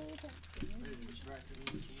 thank you.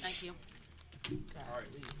 Thank you. All right,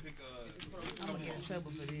 pick I'm gonna get in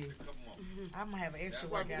trouble for this. a couple more. I'm gonna have an extra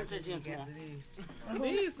Well, workout go to this the week gym after this.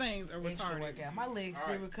 These things are Extra retarded. workout. My legs All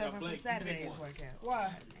still right, recovering now, from Blake, Saturday's pick one. workout. Why?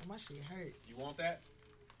 Man, my shit hurt. You want that?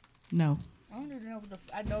 No. I don't even know what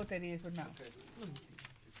I know what that is, but no. Let me see.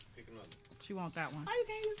 Pick another. She want that one. How you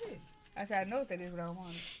can't use this? I said I know what that is, but I don't want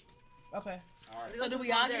it. Okay. All right. So do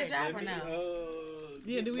we all get a job or no?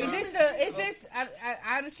 Yeah, do we? Is this? I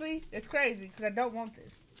honestly, it's crazy because I don't want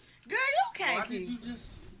this. Girl, you can't Why did keep. you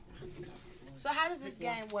just? So how does this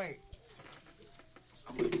game work?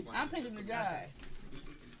 I'm picking the job.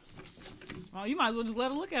 Oh, you might as well just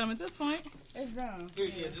let her look at him at this point. It's done. Here,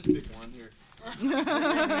 yeah, just pick one here.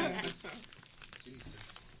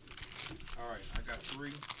 Jesus. All right, I got 3.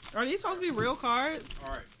 Are these supposed to be real cards?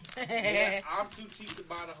 All right. Yeah, I'm too cheap to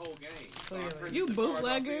buy the whole game. So I printed You the cards off the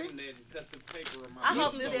bootlegger. internet and cut the paper in my I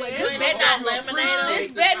hope book. this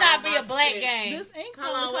Laminate better not be a black game. This ink Hold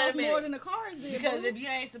probably on, wait a costs more minute. than the cards did. Because if you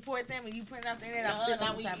ain't support them and you print off the internet, I'm feeling Now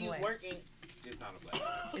some we type of use way. working. It's not a black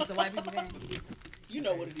game. It's a white people game. You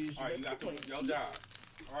know what it is. All right, you got your job.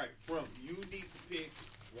 All right, from you need to pick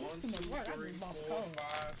 1, 2, 3, 4,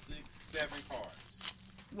 5, 6, 7 cards.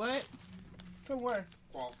 What? For work.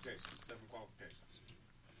 Qualifications, 7 qualifications.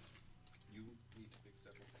 You need to pick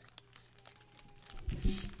 7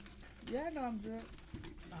 cards. Yeah, I know I'm drunk.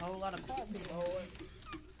 A whole lot of cards.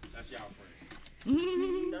 That's y'all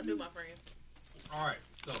friend. Don't do my friend. All right,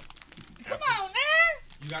 so Come on, man.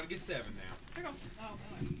 you got to get 7 now. No,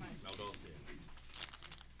 don't say it.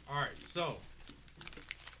 All right, so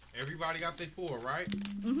everybody got their 4, right?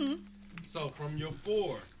 Mm-hmm. So from your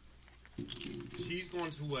 4, she's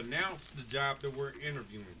going to announce the job that we're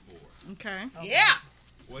interviewing for. Okay. Yeah.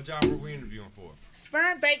 What job are we interviewing for?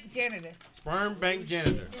 Sperm bank janitor. Sperm bank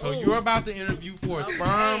janitor. So you're about to interview for a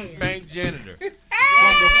sperm bank janitor. From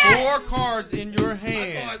the 4 cards in your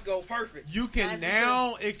hand, Cards go perfect. you can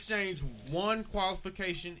now exchange 1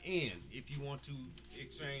 qualification in if you want to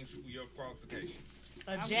exchange your qualification.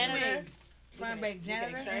 A janitor? Sperm bank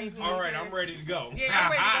janitor? All right, I'm ready to go. Yeah,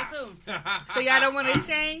 I'm ready to go too. So y'all don't want to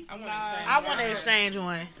exchange? I want to exchange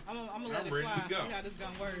one. I'm gonna let it ready fly. to go. See how this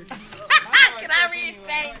gonna work. Can I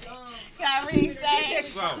re-exchange? Can I re-exchange?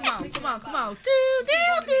 So, Come on. Do.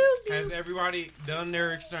 has everybody done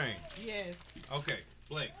their exchange? Yes. Okay,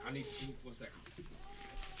 Blake, I need to see 1 second.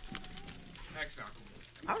 Action.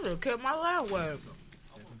 I would have kept my loud word. 7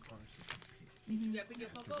 cards. You gotta pick your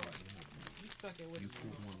fuck up. You suck it with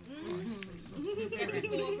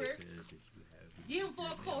Give him 4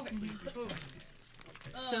 cards.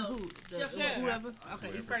 So who? Chef Whoever. Okay,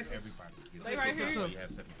 you first. They right here. You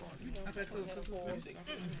have 7 cards. Okay, cool.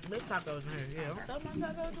 Big tacos in here, yeah. Throw my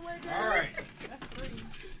tacos away, girl. All right. That's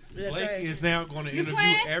 3. Blake is now going to interview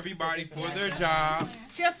playing? everybody for their job.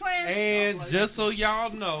 Chef plan. And just so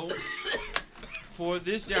y'all know, for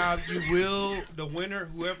this job, the winner,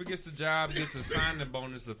 whoever gets the job, gets a signing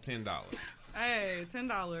bonus of $10. Hey,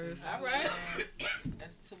 $10. All right.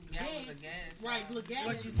 That's 2 gallons of gas. Right, look at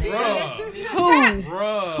what you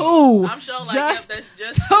Bruh. I'm sure like Just that's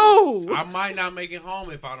just 2. I might not make it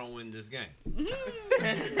home if I don't win this game. You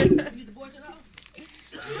need the boy to know.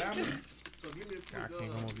 So give me a I quick,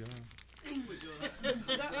 can't come over your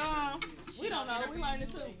We don't know. We learned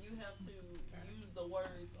it too. You have to use the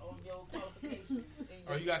words on your qualifications.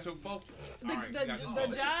 Oh, you got your folks? All right, you got this The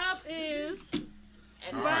folks. job is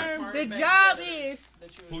All right. Sperm. The job is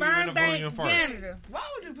Who you sperm bank interviewing first? janitor. Why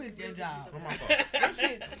would you pick your job? Where my folks? That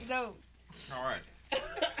shit, go. All right.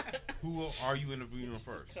 Who are you interviewing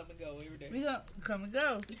first? Come and go every day. We gonna come and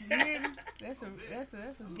go. You hear me? That's a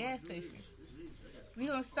gas station. We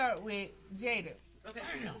gonna start with Jada. Okay,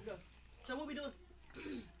 let's go. So what we doing?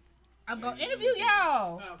 I'm gonna interview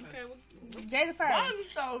y'all. okay. Jada Why first. you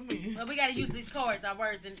told me? Well, we gotta use these cards, our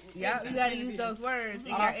words, and Y'all, you gotta use those words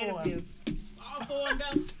in All your 4. interview. all 4 and go.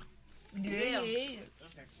 Yeah. You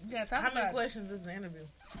gotta talk How many about it. questions is the interview?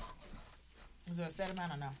 Is there a set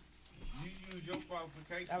amount or no? You use your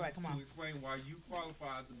qualifications All right, come on. to explain why you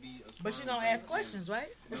qualified to be a But you sperm gonna bank ask questions, right?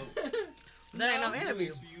 janitor. That ain't no You interview.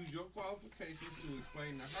 need to use your qualifications to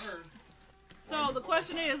explain to her. So the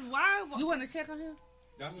question is, why? You wanna check on him?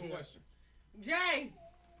 That's the question. Jay,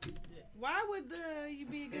 Why would you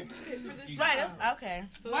be a good fit for this? Right, that's, okay.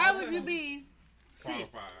 So Why would you be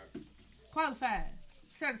Qualified. qualified,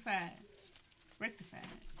 certified, rectified?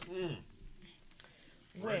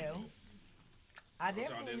 Well, I Y'all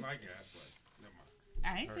definitely. didn't like it, but never mind.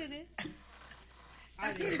 I ain't said it.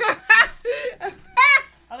 I did.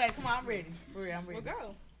 Okay, come on, I'm ready. For real, I'm ready. Well,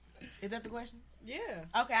 go. Is that the question? Yeah.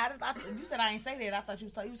 Okay, you said I ain't say that. I thought you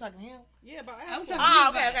was talking to him. Yeah, but I was I talking Oh,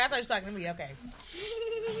 okay. I thought you was talking to me. Okay.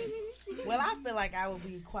 Well, I feel like I would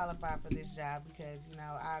be qualified for this job because,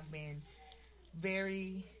 I've been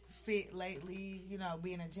very fit lately.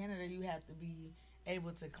 Being a janitor, you have to be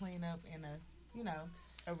able to clean up in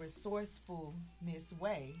a resourcefulness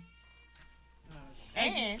way.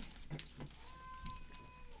 And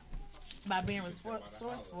by being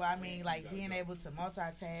resourceful, I mean like being able to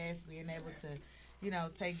multitask, being able to,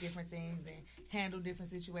 take different things and handle different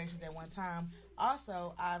situations at one time.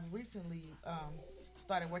 Also, I've recently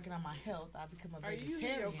started working on my health. I've become a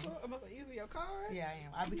vegetarian. Are you using your card? Yeah, I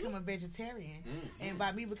am. I've become a vegetarian. And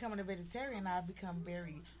by me becoming a vegetarian, I've become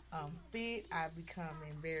very fit. I've become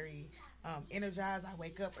very energized. I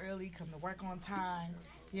wake up early, come to work on time,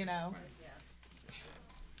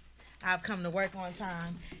 I've come to work on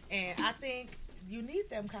time. And I think you need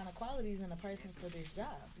them kind of qualities in a person for this job.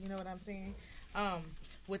 You know what I'm saying?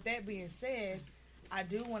 With that being said, I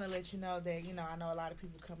do want to let you know that, I know a lot of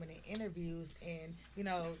people coming in interviews and,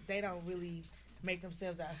 they don't really make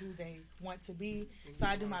themselves out who they want to be. So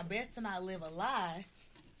I do my best to not live a lie.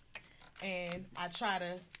 And I try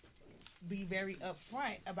to be very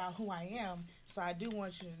upfront about who I am. So I do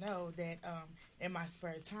want you to know that in my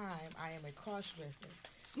spare time, I am a cross-dresser.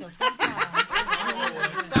 So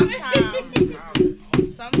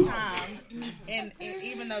sometimes, and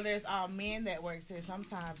even though there's all men that works here,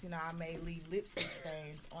 sometimes, I may leave lipstick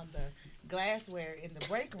stains on the glassware in the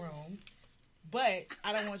break room, but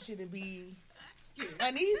I don't want you to be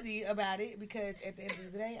uneasy about it because at the end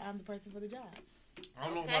of the day, I'm the person for the job. I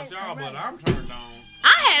don't know about y'all, but I'm turned on.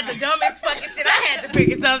 I had the dumbest fucking shit. I had to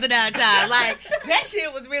figure something out, y'all. Like, that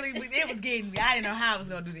shit was really, it was getting me. I didn't know how I was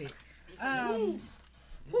going to do that.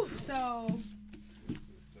 So,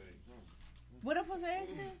 what I'm supposed to ask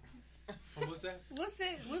them? What's that? What's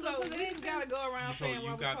it? What's So we just gotta go around So saying you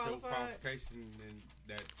what we got your qualified. qualification and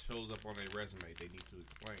that shows up on their resume. They need to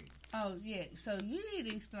explain. Oh, yeah. So, you need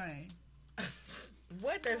to explain.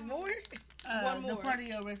 What? There's more? One more. The part of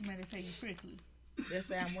your resume that say you prickly. They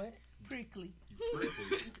say I'm what? Prickly.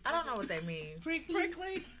 I don't know what that means.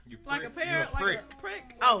 Prickly? You Like a prick. pear? You a prick. Like a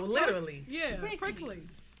prick? Oh, literally. Yeah, Prickly. prickly.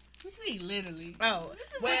 What you mean, literally? Oh,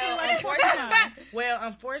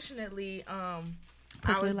 unfortunately, I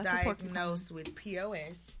was diagnosed with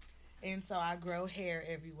POS, and so I grow hair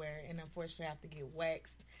everywhere, and unfortunately, I have to get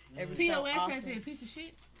waxed every so POS often. as a piece of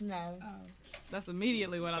shit? No. Oh. That's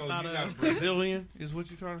immediately what So I thought you got a of. Brazilian, is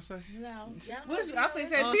what you trying to say? No. What's, I think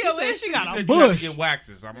say Oh, POS. she said she got You a said you had bush. to get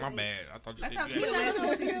waxes. My bad. I thought you I said thought you had POS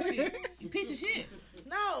was a piece of shit. Piece of shit.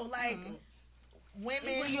 No, like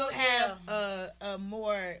women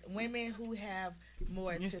who have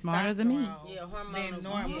more You're testosterone smarter than me. than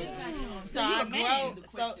normal. Yeah. So you I a man.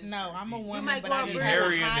 grow. No, I'm a woman, might but I grow just a have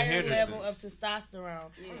Harry a and the higher Hendersons. level of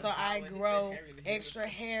testosterone. So I grow extra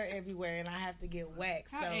hair everywhere, and I have to get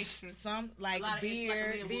waxed. How So extra? some like A lot of beard.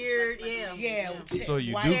 extra, like beard, Yeah, So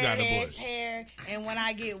you white do got a ass bush. hair, and when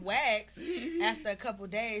I get waxed, after a couple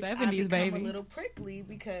days, I 70s, become baby. a little prickly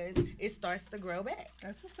because it starts to grow back.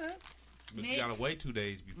 That's what's up. But you gotta wait 2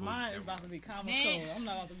 days before. Mine is you about to be comical. Next. I'm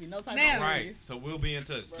not about to be no type Now. of Right. So we'll be in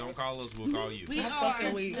touch. Don't call us. We'll call you. We I'm are.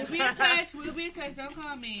 fucking weak. We'll be in touch. We'll be in touch. Don't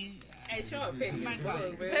call me. Hey, show a pity. My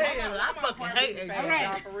God. Hell, I fucking hate it. All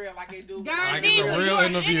right. For real, like they do. Don Like Diva, it's a real you are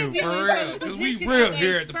interview, interviewing for for real. the 'Cause we position real of a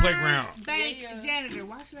here at the sperm playground. Bank Yeah. janitor.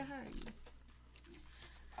 Why should I hire you?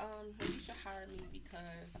 You should hire me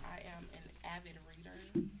because I am an avid reader.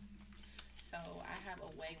 So I have a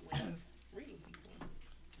way with reading people.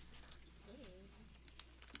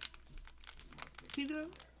 Keep going.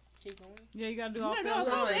 Keep going. Yeah, you gotta do all You four. gotta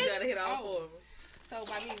do all You four. gotta hit all four of them.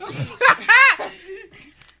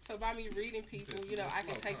 So by me reading people, I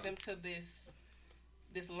can take them to this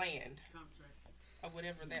land or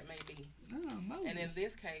whatever that may be. Oh, Moses. And in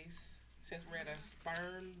this case, since we're at a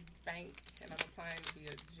sperm bank and I'm applying to be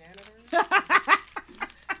a janitor,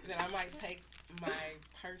 then I might take my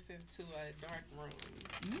person to a dark room.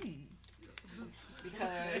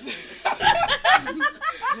 Because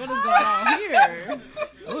What is going on here?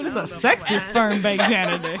 Oh, this is a sexy sperm bank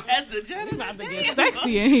janitor. That's the janitor. About to get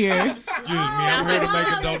sexy in here. Excuse me. I'm here to make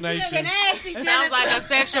a donation. Sounds like a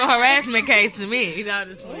sexual harassment case to me. You know,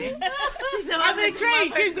 just I'm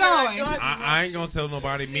intrigued. Keep going. I ain't gonna tell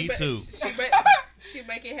nobody. Me too. She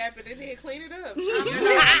make it happen and then clean it up.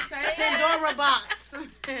 Pandora box.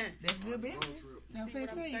 that's good business. No, you Right,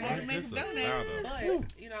 gotta make this a is donate. louder. but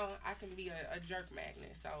I can be a jerk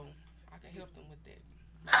magnet, so I can help them with that.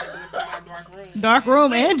 I can go into my dark room. Dark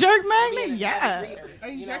room and jerk Being magnet? an Yeah. avid reader, Are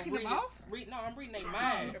you jerking them reading- off? No, I'm reading their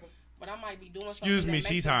mind, but I might be doing something. Excuse me, that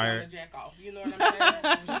she's makes them hired. wanna jack off. You know what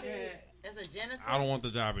I'm saying? As a janitor. I don't want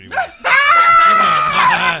the job anymore. Hold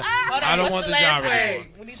on, I don't what's want the last job word? anymore.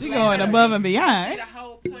 We need She the going last above word. and See, beyond. the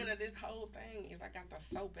whole point of this whole thing is I got the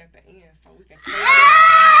soap at the end, so we can.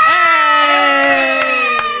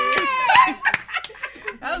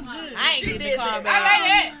 That was good. I ain't getting the call I back. like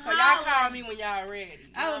that. So Y'all call me when y'all ready.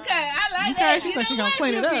 Okay, I like Okay, that. she You said she know gonna what?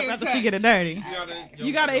 clean it up You after being she get it dirty.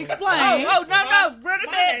 You gotta explain. Oh, no. Run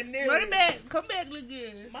it back. Run it back. Come back, look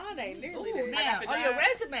good. Mine ain't nearly Ooh, that. now, on your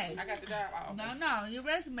resume. I got the job. Oh, No, your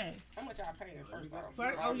resume. how much y'all paying first?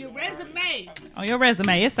 First, on your resume. On your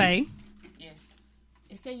resume, it say. Yes.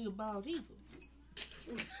 It say you a bald eagle.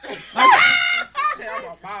 I'm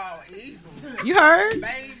a bald eagle. You heard?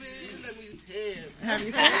 Baby, let me tell you. Have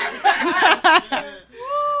you seen?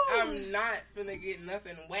 I'm not finna get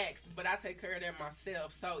nothing waxed, but I take care of that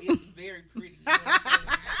myself, so it's very pretty. You know what I'm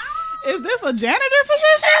saying? Is this a janitor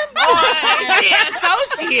position? She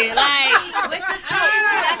associate. Like, With the soap.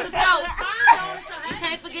 That's the soap. You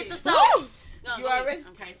can't forget the soap. You already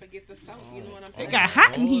can't forget the soap. You know what I'm saying? It got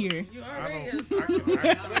hot in here. You already is.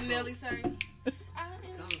 What Nelly say?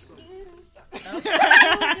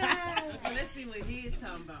 Let's see what he's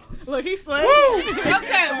talking about. Look, he's sweating.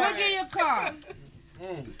 Okay, we'll give you a call.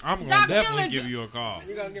 I'm gonna Doc definitely Dillinger. give you a call.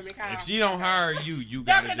 You gonna give me a call? If she don't hire you, you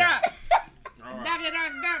got a job.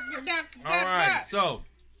 All right, so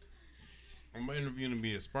I'm interviewing to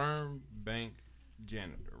be a sperm bank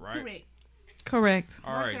janitor, right? Correct. Correct.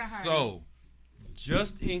 All right, so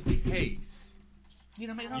just in case You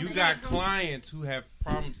don't make no you sense. got clients who have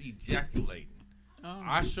problems ejaculating,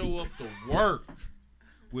 I show up to work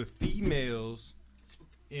with females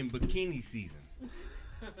in bikini season.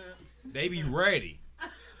 They be ready.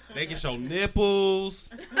 They can show nipples,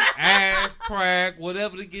 ass crack,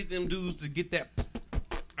 whatever to get them dudes to get that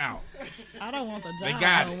out. I don't want the They job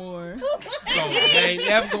got no it. more. So they ain't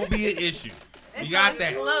never gonna be an issue. You got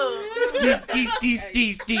that.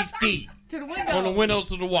 Ski. To the window. From the window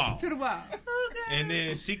to the wall. To the wall. And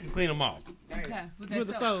then she can clean them off. Okay. With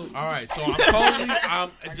the soap. All right, so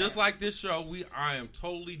I'm just like this show. I am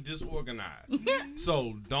totally disorganized.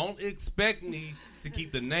 So don't expect me to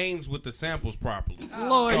keep the names with the samples properly.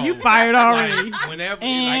 Lord, So, you fired already. Like, whenever,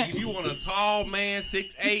 And- like, if you want a tall man,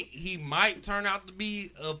 6'8", he might turn out to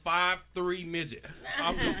be a 5'3" midget.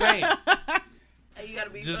 I'm just saying. Hey, you gotta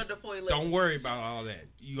be Just under 4'11". don't worry about all that.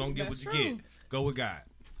 You gonna get That's what you true. get. Go with God.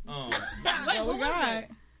 Wait, what was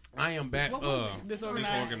I am back Disorganized.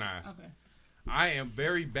 disorganized. Okay. I am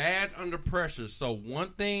very bad under pressure. So one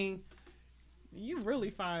thing, You really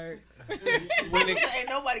fired. when it Ain't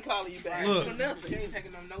nobody calling you back. Look. For nothing. She ain't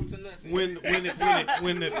taking no notes or nothing. when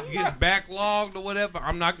it gets backlogged or whatever,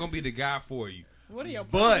 I'm not gonna be the guy for you. What are your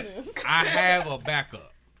But positives? I have a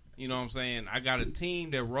backup. You know what I'm saying? I got a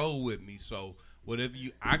team that roll with me. So whatever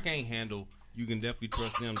I can't handle, you can definitely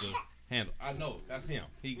trust them to handle. I know that's him.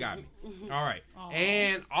 He got me. All right. Aww.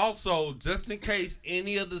 And also, just in case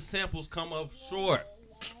any of the samples come up short,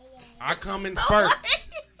 I come in spurts.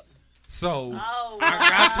 So I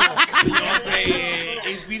got to, you know what I'm saying?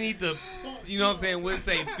 If we need to, you know what I'm saying? We'll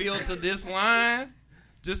say fill to this line.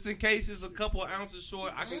 Just in case it's a couple of ounces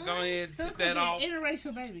short, I can go ahead and So tip it's gonna that off be an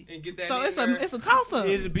interracial baby. and get that So in it's there. a toss up.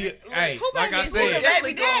 It'll be, hey, Who like I baby said,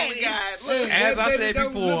 Definitely going with God. Look. as I said Don't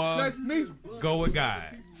look before, like me. go with God.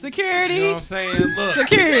 Security. You know what I'm saying? Look,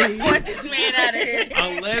 Security. Get this man out of here.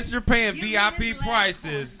 unless you're paying VIP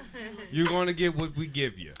prices, you're going to get what we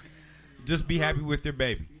give you. Just be happy with your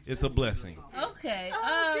baby. It's a blessing. Okay. So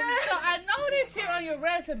I noticed here on your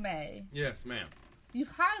resume, Yes, ma'am. you've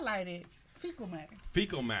highlighted fecal matter.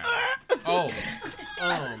 Fecal matter. Oh,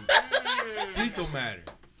 fecal matter.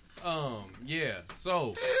 Yeah.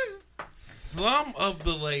 So, some of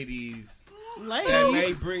the ladies that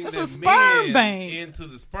may bring That's the a sperm men bank. into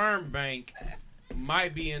the sperm bank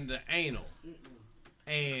might be in the anal.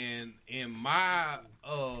 And in my,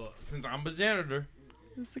 since I'm a janitor,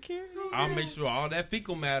 Security. I'll make sure all that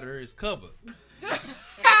fecal matter is covered. You know what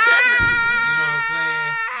I'm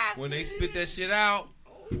saying? When they spit that shit out,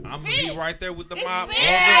 I'm gonna be right there with the mop or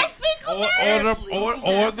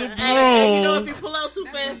the Hey, you know, if broom you pull out too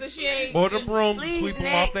fast and she ain't. or the broom to Please, sweep them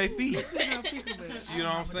next. off their feet. You know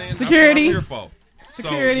what I'm saying? Security. That's what I'm here for.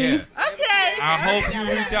 Security. So, yeah. Okay. I hope you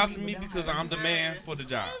reach out to me because I'm the man for the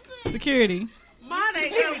job. Security. Mine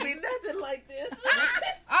ain't gonna be nothing like this.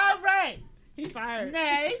 All right. He fired.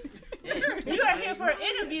 Nay, you are here for an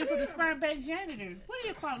interview for the sperm bank janitor. What are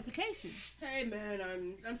your qualifications? Hey man,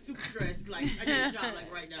 I'm super stressed. Like I need a job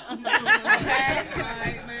like right now.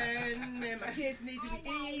 Like, man, my kids need to be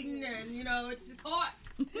eating, and you know it's hot.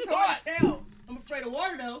 It's hot as hell. I'm afraid of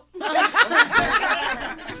water though.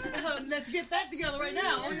 Let's get that together right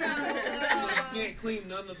now. You Can't clean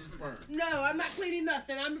none of the sperm. no, I'm not cleaning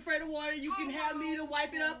nothing. I'm afraid of water. You can have me to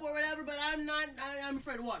wipe it up or whatever, but I'm not. I'm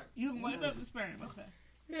afraid of water. You can wipe up the sperm. Okay.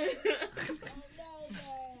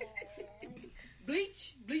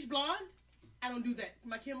 Bleach blonde. I don't do that.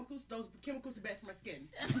 My chemicals, those chemicals are bad for my skin.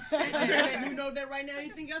 And you know that right now.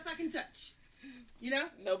 Anything else I can touch? You know?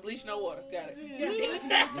 No bleach, no water. Got it.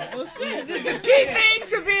 Yeah. Well, shit. The key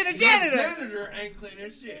things to being a janitor. Janitor ain't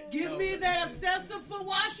cleaning shit. Give me that obsessive foot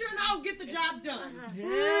washer and I'll get the job done. Yeah.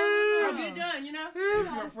 I'll get it done, you know?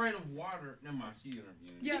 If you're afraid of water, never mind, she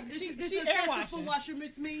interviewed. Yeah, this obsessive foot washer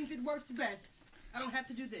means it works best. I don't have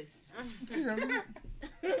to do this.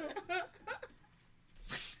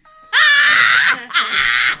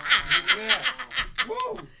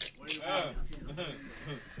 Whoa!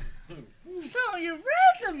 So on your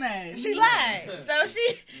resume, She lied, so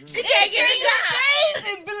she can't get a job. bathed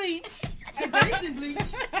in bleach. I bathed in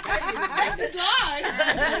bleach. That's a lie.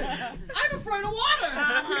 I'm afraid of water.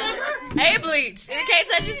 Remember? Hey, bleach. And it can't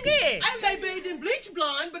touch your skin. I may bathe in bleach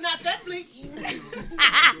blonde, but not that bleach.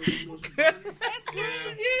 That's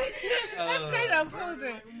crazy. That's crazy. I'm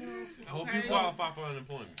posing. I hope you qualify for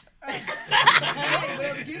unemployment. Hey,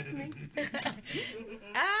 whatever gets me.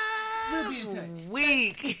 We'll be in touch.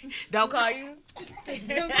 Weak. Don't call you.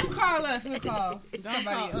 Don't call us. We'll call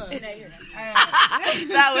somebody else.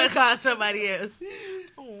 Now we'll call somebody else.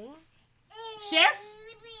 Chef?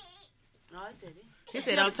 No, I said it. He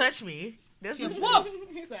said, "Don't touch me." This is Wolf.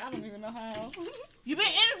 He said, I don't even know how. You been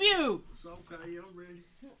interviewed. It's okay, I'm ready.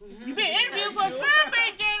 You been interviewed for a sperm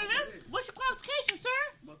bank janitor. What's your qualifications, sir?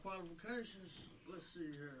 My qualifications, let's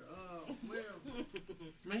see here. Well,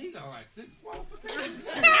 Man, he got like 6 qualifications.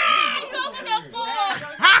 You opened up 4.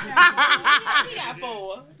 He got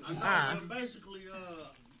 4. basically,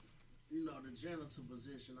 you know, the janitor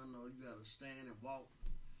position, I know you got to stand and walk,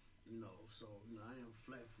 you know, so, you know, I am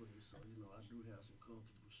flat-footed, so, you know, I do have some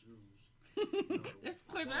comfortable shoes. That's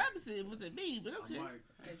quite the opposite of what it means, but okay.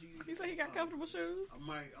 He said he got comfortable shoes. I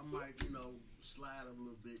might, you know, slide a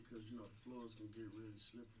little bit because, you know, the floors can get really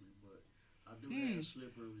slippery, but I do have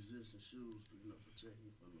slippery-resistant shoes to, you know, protect me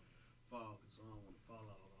from the fog, because I don't want to fall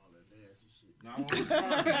out all that nasty shit. No, I don't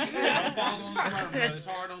fall on the sperm, but it's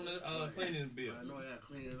hard on the cleaning bill. I know I got to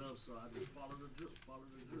clean it up, so I just follow the drip.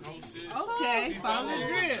 Oh, shit. Okay, follow the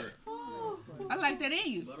drip. I like that in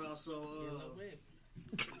you. But also,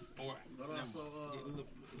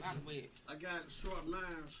 I got sharp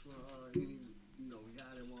knives for any, you know,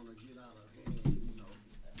 guy that want to get out of hand, you know.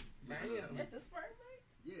 At the sperm bank?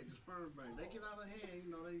 Yeah, the sperm bank. They get out of hand,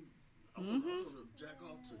 you know, I want to jack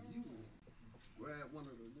off to you and grab one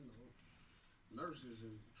of the, you know, nurses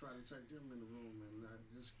and try to take them in the room and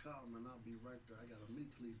just call them and I'll be right there. I got a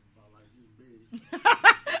meat cleaver about like this big.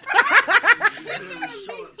 Very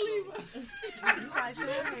short, so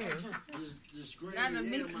just scream Not a and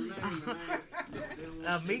meat yell my name and A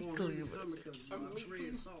meat cleaver. because you know, I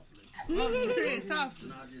tread softly. Tread softly.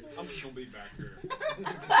 And I'm just going to be back here.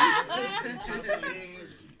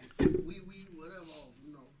 wee, whatever,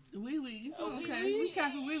 you know. Wee. Okay, we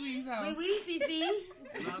chopping wee-wees off. Wee, Fifi.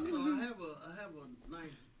 And also, I have a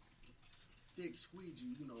nice thick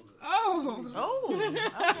squeegee, you know.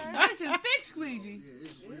 Nice and thick squeegee. Yeah,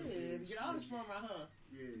 it's real big. Get all the sperm out, huh?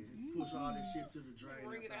 Yeah, push all this shit to the drain.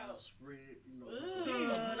 Bring it out. Spread, you know.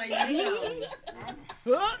 Like that.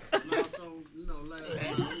 And also, you know, last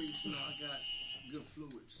but not least, you know, I got good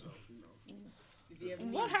fluids, so, you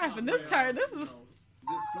know. What happened this time? This is.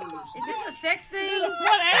 Good fluids. Is this a sex thing?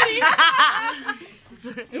 What, Eddie?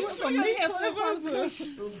 It was from me.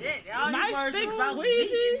 Shit, all Nice these words thick about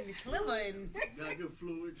squeegee. meat and clever and Got good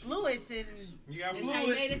fluids. fluids and You got That's how you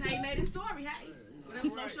fluid. made it story, hey? Whatever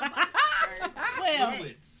floats your boat. Well,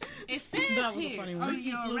 Fluids. it That says was a here funny on one.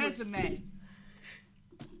 your resume.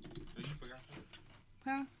 You forgot that?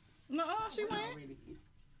 Huh? No, she went. I mean,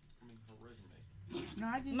 her resume. No, I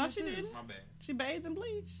just No, she didn't. My bad. She bathed in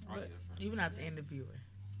bleach. Oh, yeah, But that's right. even not the interviewer.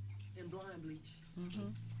 And blind bleach.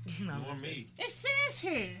 No, More me. It says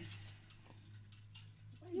here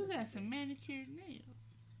you got some manicured nails.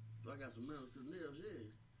 I got some manicure nails, yeah.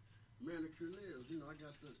 Manicure nails, you know, I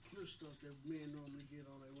got the clear stuff that men normally get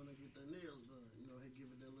on it when they get their nails done. You know, they give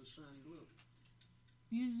it that little shiny look.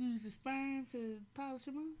 You use the sperm to polish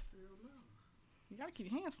them off? Hell no. you gotta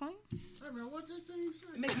keep your hands clean. Hey man, what that thing say?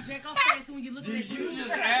 Make you jack off fast when you look at Did that you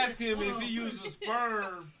just ask him if he uses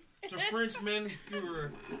sperm to French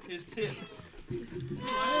manicure his tips?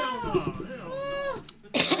 Hell no.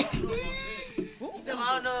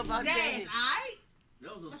 I don't know about Dash, that. alright?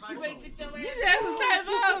 That was a typo. You said that's a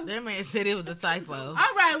typo? That man said it was a typo. All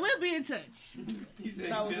right, we'll be in touch. He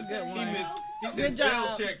said That was a good one. He said Good spell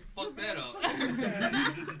job. check. Fuck that up.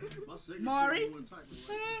 My secretary Maury? wasn't typing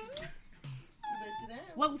right.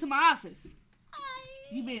 Welcome to my office.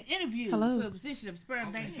 You've been interviewed for the position of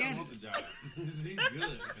sperm bank janitor. She's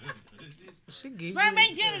good. She give Sperm you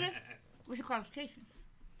bank janitor. What's your qualifications?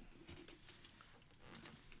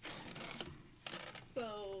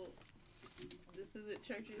 So, this is at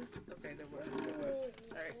churches? Okay, never mind.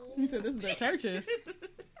 All right. You said this is at churches.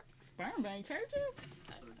 Sperm bank churches?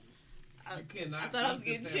 I thought I was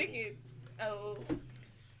getting chicken. Oh.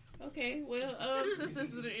 Okay, well, since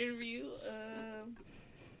this is an interview,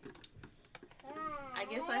 I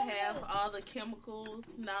guess I have all the chemical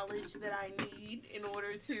knowledge that I need in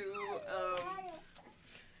order to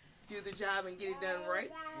do the job and get it done right.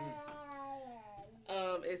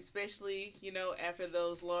 Especially, after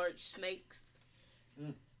those large snakes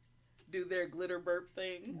do their glitter burp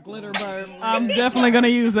thing. Glitter burp. I'm definitely going to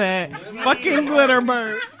use that. Fucking glitter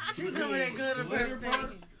burp. She's doing that glitter burp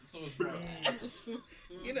thing. So it's burp.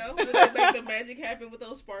 They make the magic happen with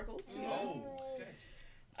those sparkles. Oh, okay.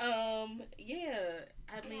 Yeah,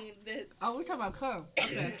 I mean that. Oh, we're talking about cum.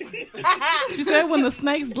 Okay. She said when the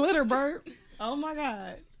snakes glitter burp. Oh my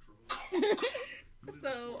God.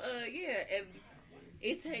 So, yeah, and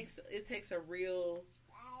it takes a real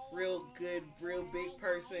good, real big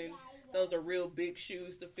person. Those are real big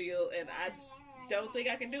shoes to fill, and I don't think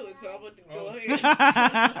I can do it, so I'm going to go ahead.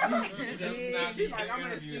 She's like, I'm going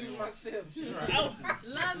to excuse myself.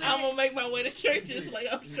 I'm going to make my way to churches like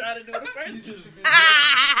I'm trying to do it first. She just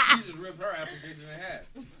ripped her application in half.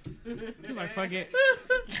 You're like, fuck it.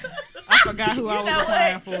 I forgot who I was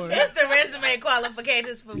applying for. It's the resume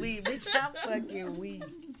qualifications for me, bitch. I'm fucking weak.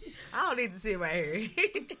 I don't need to sit right here.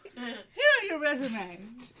 Here are your resume.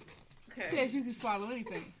 Okay. Says you can swallow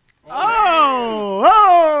anything.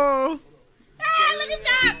 Oh! Hey, look at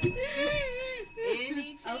that!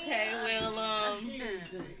 Okay, well,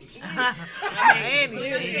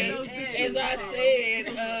 Anything. as I said,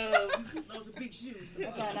 Those are big shoes. I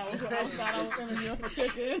thought I was interviewing for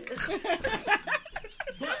chicken.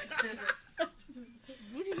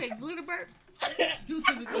 What you say, glitter burp? Due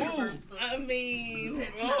to the glitter. I mean,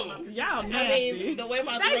 Y'all nasty. the way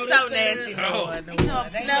my They throat so is set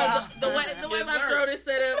nasty. up, the way my throat is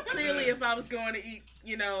set up, clearly if I was going to eat,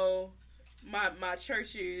 my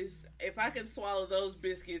churches, if I can swallow those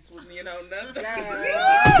biscuits with, nothing. You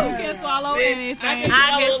can swallow anything. I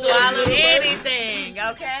can swallow anything,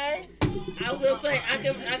 okay? I was gonna say I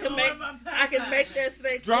can make that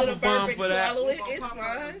snake Drop little a bomb burp for and that. swallow it. It's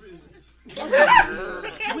fine. We'll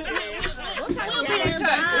be in touch.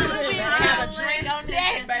 Better have a drink on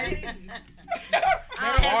that, baby. Better have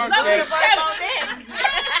Park some glitter that, burp on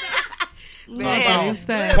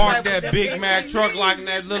that. park that Big Mac truck like in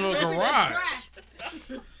that little garage.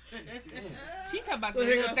 She's talking about the Well,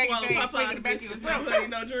 here little goes swallow thing Popeye in the back of biscuits. his No throat. honey,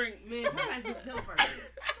 no drink. Man, Popeye's been selling first.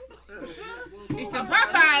 It's the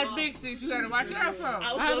Popeyes big six you gotta watch out for.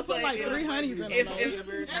 I I was had to gonna put say, like 3 honeys in if, them.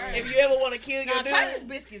 if you ever want to kill your Now, Church's dude,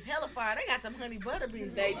 biscuits hella fire. They got them honey butter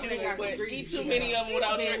biscuits. they do, but eat too many of them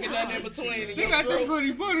without drinking nothing in between, and They got the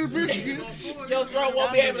honey butter biscuits. your throat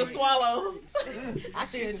won't be able to swallow. I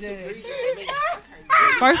feel judged.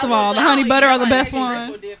 First of all, the honey butter are the best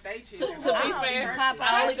ones. To be fair,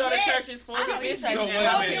 I only go to churches for the biscuits. So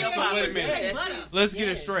wait a minute. That's it. Let's get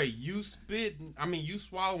it straight. You spitting? I mean, you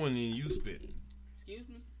swallowing and you spitting. Excuse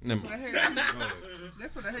me? Never That's mind. what I heard. Go ahead.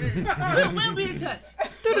 That's what I heard. We'll be in touch.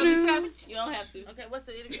 You don't have to. Okay, what's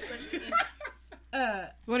the interview question again?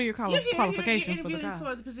 What are your qualifications for the interviewing job?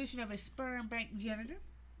 for the position of a sperm bank janitor.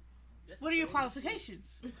 What are your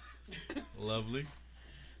qualifications? Lovely.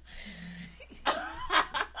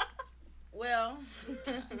 Well,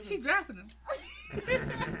 She's dropping them.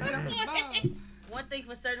 one thing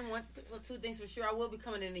for certain, two things for sure. I will be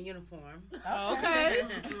coming in a uniform Okay.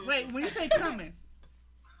 Wait, when you say coming,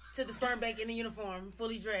 to the sperm bank in a uniform,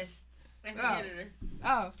 fully dressed as a Oh. janitor.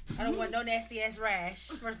 oh, I don't want no nasty ass rash.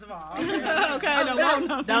 First of all, Okay,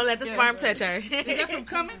 no. Don't let the sperm touch her. is that from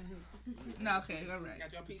coming? No, okay, all right.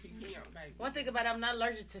 Got your PPP on, baby. one thing about it, I'm not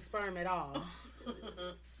allergic to sperm at all.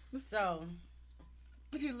 So,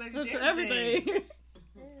 But you allergic That's to everything.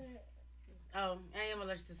 I am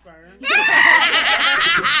allergic to sperm.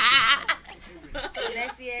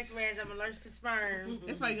 Nasty ass rash. I'm allergic to sperm.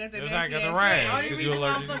 That's why you got that That's nasty how I got the ass rash. rash. Only Because reason you're why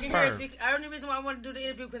I'm allergic to fucking here is sperm. only reason why I want to do the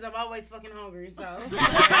interview because I'm always fucking hungry. So I've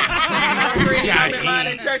been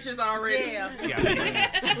lying in churches already. yeah.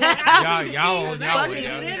 Y'all. That was a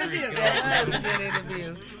good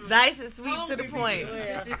interview. Nice and sweet to the point.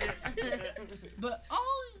 But on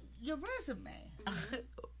your resume,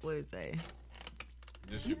 What is that?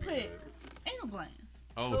 you put anal glands.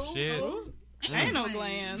 Oh shit. Anal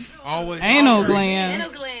glands. Always. Anal hungry. glands.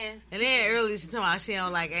 Anal glands. And then earlier she told me she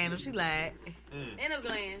don't like anal. She like, Anal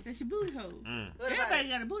glands. That's your booty hole. What about Everybody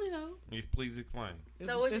it? got a booty hole. Please explain.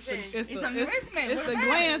 So what you saying? It's on your resume. It's What the about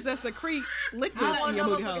glands that secrete liquids I don't in want your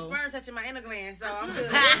no booty motherfucking hole. sperm touching my inner gland, so I'm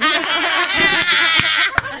good.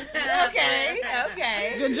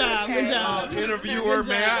 Okay. Good job. Good job. Interviewer,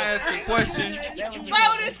 may I ask a question?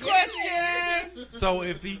 Bonus question. So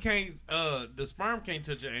if he can't, the sperm can't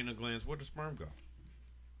touch your anal glands, where does sperm go?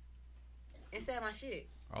 Inside my shit.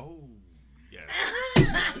 Oh, yes.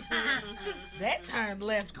 That turned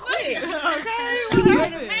left quick. Okay.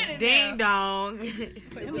 Wait a minute. Ding dong.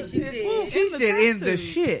 She said in the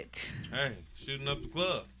shit. Hey, shooting up the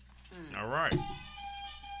club. All right.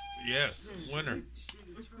 Yes, winner.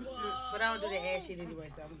 But I don't do that ass shit anyway,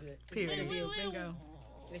 so I'm good. Period. Bingo.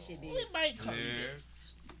 That shit did. We might come. Yes.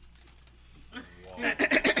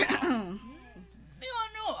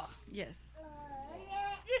 Leonor, Yes.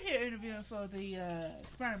 you're here interviewing for the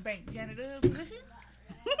sperm bank janitor position.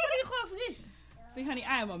 What are your qualifications? See, honey,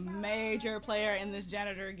 I am a major player in this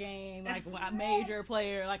janitor game. Like, a major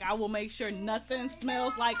player. Like, I will make sure nothing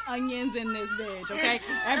smells like onions in this bitch, okay?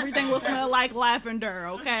 Everything will smell like lavender,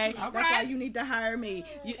 okay? That's why you need to hire me.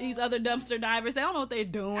 These other dumpster divers, they don't know what they're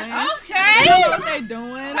doing. Okay. They don't know what they're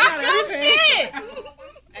doing. Talk your shit.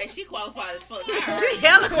 Hey, she qualified as fuck. She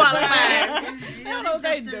hella qualified. They don't know what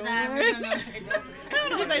they're doing. They don't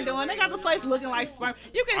know what they're doing. They got the place looking like sperm.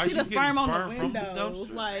 You can see the sperm on the windows.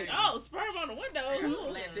 Like, Oh, sperm on the window.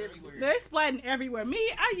 they're splatting everywhere. Me,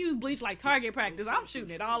 I use bleach like target practice. I'm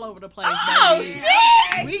shooting it all over the place. Oh, baby.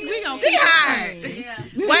 shit. We gonna She keep hired. it.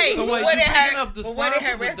 Wait, So what you did picking her, up the what did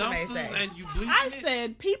her sperm from the resume dumpsters say? and you bleaching I it?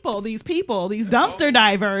 said these dumpster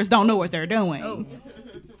divers don't know what they're doing. Oh.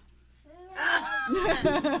 But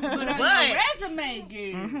on your resume,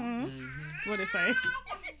 girl. What'd it say?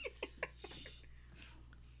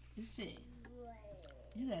 You said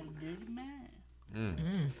you got a dirty mind.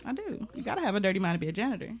 I do. You gotta have a dirty mind to be a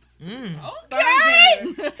janitor.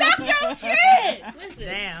 Okay. Talk your shit. Listen.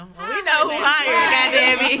 Damn. Well, we know who hired,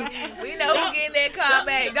 goddammit. We know who getting that call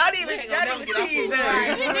back. Don't even tease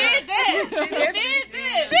her. She did that. She did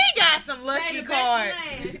that. She got some lucky cards.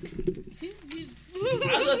 I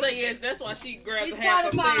was gonna say yes. That's why she grabbed She's half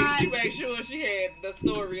of qualified. things. She made sure she had the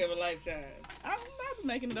story of a lifetime. I'm not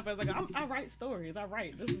making it up as I write stories. I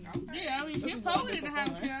write. This is, Yeah, I mean, she poet in the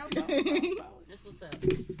house, y'all. That's what's up.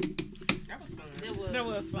 That was fun. that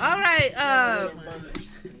was fun. All right,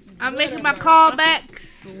 I'm making my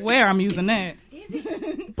callbacks. Where I'm using that. No,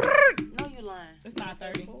 you lying. It's not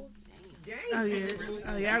 30. Oh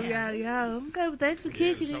yeah. Okay, thanks for The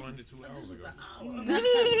kicking show it. ended 2 hours ago.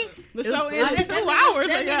 The show ended 2 That hours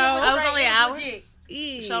mean ago. Oh, it's only an hour? Legit.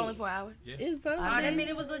 The show only for an hour. It's Oh, that fun. mean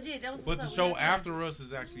it was legit. That was But the what's show up. after us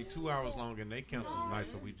is actually 2 hours long, and they canceled tonight,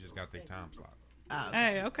 so we just got their time slot. Oh,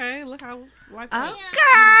 Hey, okay. Look how life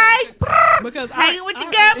Okay. Because Hanging with your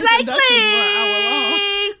our girl, introductions were an hour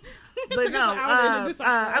long. But no,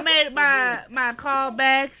 I made my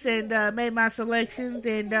callbacks and made my selections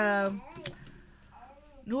and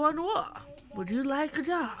Noir, would you like a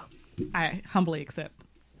job? I humbly accept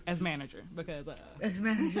as manager because As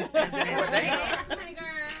manager. yay.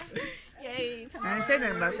 I ain't say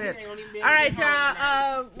nothing about that. All right,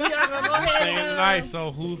 y'all. We are gonna go ahead. Staying And, tonight,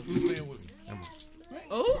 so who's staying with me?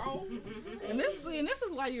 Oh, and this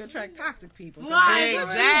is why you attract toxic people.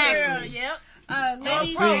 Exactly. Yep.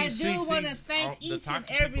 ladies, see, I see, do want to see, thank the each and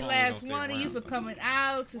toxic every people only last gonna stay one of you around. for coming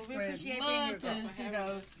out to we spread appreciate being love, here, to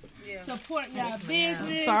girl. support y'all I'm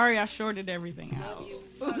business. sorry I shorted everything out.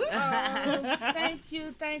 Thank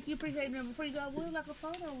you, appreciate it. Before you go, I would like a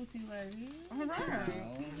photo with you, lady. All right.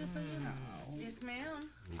 Just so you know. Yes, ma'am.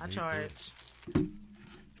 I charge.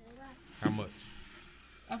 How much?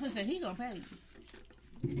 I was gonna say he gonna pay you.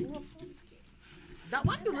 Now,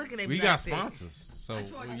 why you looking at me We like got that? sponsors, so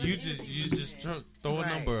you just throw a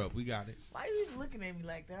Right. number up. We got it. Why you looking at me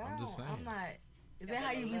like that? I'm just saying. I'm not. Is that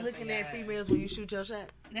how you be looking at females when you shoot your shot?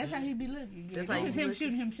 That's how he be looking. That's This how is you him look.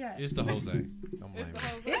 shooting him shot. It's the Jose. Don't blame me.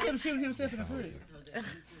 It's him shooting himself in the foot.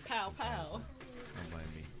 Pow pow. Don't blame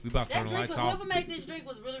me. We about to That turn the drink, lights whoever off. made this drink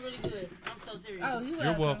was really, really good. I'm so serious. Oh, you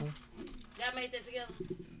You're welcome. Y'all made that together?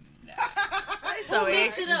 They so Who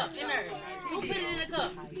mixed extra. it up in there? Who put it in a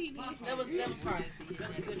cup? That was fine.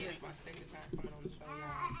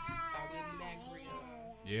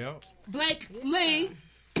 Yeah. Blake Lee.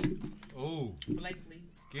 Oh, Blakely.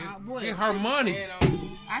 get her money.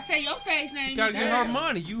 I say your stage name. She gotta you get better- her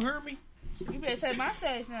money. You heard me? You better say my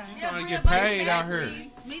stage name. Trying to get paid out here.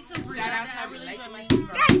 Me too, Bria. Shout out I to really Blakely. enjoy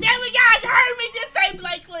myself. God damn it, y'all! You heard me just say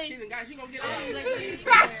Blake Lee. She gonna get on. She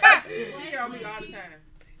here on me all the time.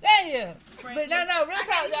 Damn. But no, real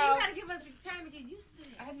talk, You y'all. gotta give us the time to get used to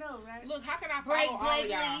it. I I know, right? Look, how can I follow all of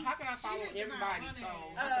y'all? How can I follow everybody? So,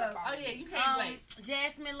 yeah, you can't wait.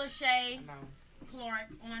 Jasmine Lachey Clark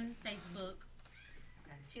on Facebook.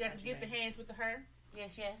 She got to get the hands with her.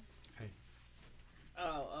 Yes. You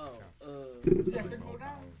got $3 more.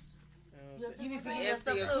 You be forgetting your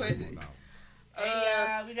stuff too.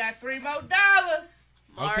 We got $3 more.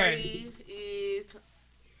 Mari is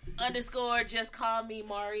 _ just call me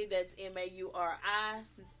Mari. That's MAURI,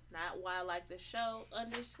 not Y like the show _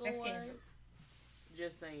 That's cancer.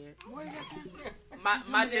 Just saying.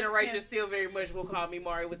 My generation still very much will call me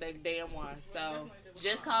Mari with that damn Y. So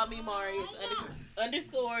just call me Mari.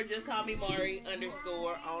 It's _ just call me Mari _ on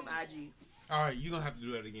IG. All right, you're going to have to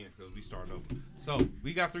do that again because we started over. So,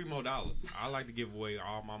 we got $3 more. I like to give away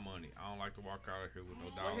all my money. I don't like to walk out of here with no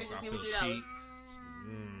dollars. I feel cheap.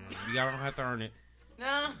 Y'all don't have to earn it.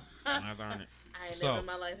 No. I don't have to earn it. I ain't never in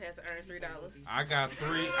my life had to earn $3. I got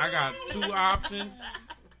 2 options.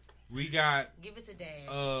 We got give it to Dash.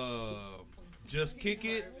 Just kick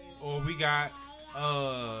it, or we got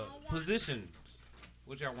positions.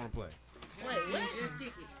 What y'all want to play? Wait, what? Just kick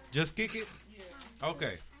it. Just kick it?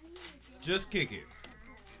 Okay. Just kick it.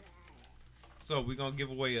 So we're gonna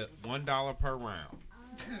give away $1 per round.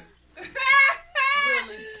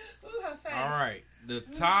 Really? Ooh, her face. All right. The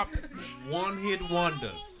top one-hit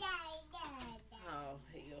wonders. Oh,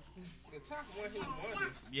 hell. The top one-hit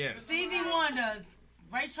wonders. Yes. Stevie Wonder,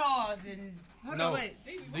 Ray Charles, and no.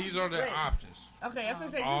 These are the options. Okay, I'm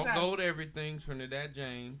gonna say All Gold Everything, Trinidad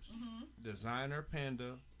James, Designer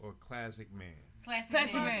Panda, or Classic Man.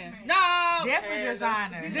 Classic Man. No. Definitely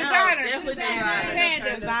Designer. Designer.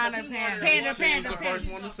 Panda. Designer Panda. She was the first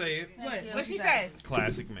one to say it. What she say?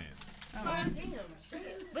 Classic Man.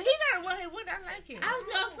 But he not a one-hit wonder. I like him. I was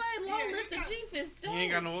just saying, Long Live the Chief is dope. He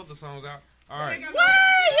ain't got no other songs out. All right. What?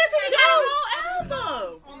 Yes, he do.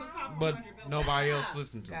 Album. But nobody else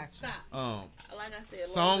listened to it. Like I said,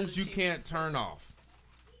 songs you can't turn off.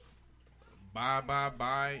 Bye, Bye,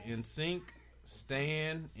 Bye, In Sync,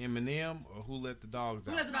 Stan, Eminem, or Who Let the Dogs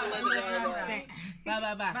Out? Who Let the Dogs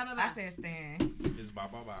Out? Bye. I said Stan. It's Bye,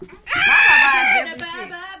 Bye, Bye. Bye, Bye, Bye.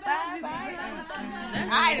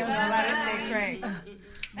 I didn't realize that crack.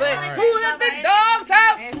 But right. Who Let the Dogs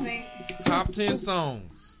Out? And sing. Top 10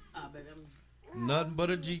 songs. Nothing But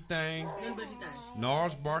a G Thing.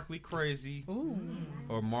 Gnarls Barkley Crazy. Ooh.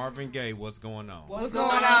 Or Marvin Gaye What's Going On? What's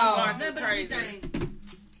going on? Nothing but a G Thing.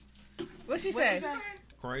 What she say?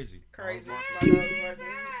 Crazy. Crazy. Really?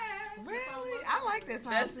 I like that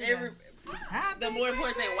song That's too. every. The more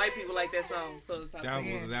important thing, white people like that song. So it's top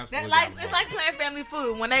 10. That's like it's like playing Family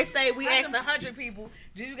Food. When they say we asked 100 people,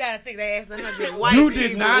 you gotta think they asked 100 white people. You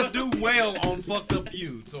did not do well on Fucked Up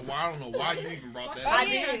Feud, so I don't know why you even brought that up. I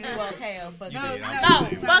didn't do okay on Fucked Up. No,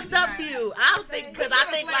 Fucked Up Feud. I don't think because I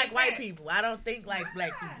think like white people. I don't think like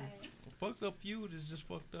black people. Fucked Up Feud is just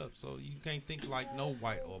fucked up, so you can't think like no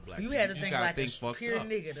white or black. You people. had to think like a fucked pure up.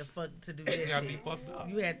 nigga to do that You gotta shit. be fucked up.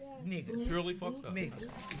 You had niggas. Purely fucked up.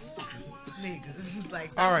 Niggas.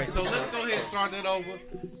 Like, all right, so let's go ahead and start that over.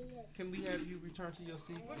 Can we have you return to your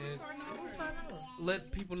seat and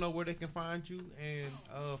let people know where they can find you and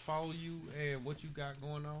follow you and what you got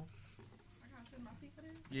going on? I gotta sit in my seat for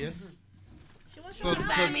this? Yes. So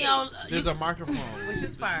find me on. There's a microphone, which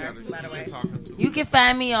is fire, by the way. You can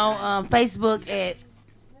find me on Facebook at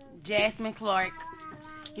Jasmine Clark.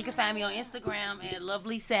 You can find me on Instagram at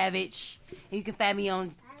Lovely Savage. And you can find me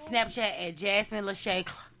on Snapchat at Jasmine Lachey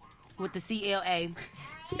with the CLA.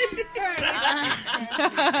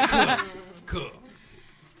 Cool.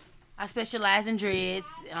 I specialize in dreads,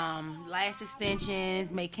 lash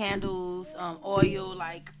extensions, make candles, oil,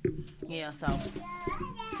 so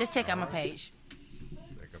just check out my page.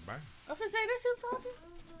 Goodbye. I was gonna say that's him talking.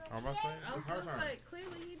 I'm about to say it's her turn.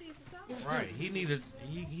 Clearly he needs to talk. Right,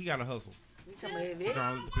 he got to hustle. Trying to let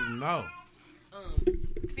people know.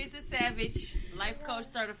 50 Savage, life coach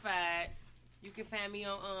certified. You can find me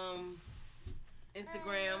on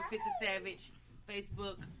Instagram, 50 Savage,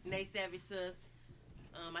 Facebook, Nate Savage Sus.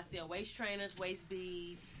 I sell waist trainers, waist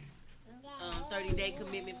beads, 30-day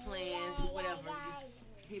commitment plans, whatever. Just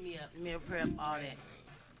hit me up, meal prep, all that.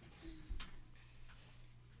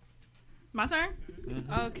 My turn?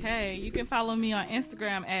 Mm-hmm. Okay. You can follow me on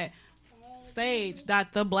Instagram at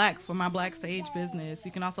sage.theblack for my Black Sage business.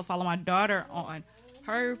 You can also follow my daughter on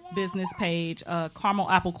her business page, Caramel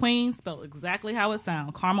Apple Queen, spelled exactly how it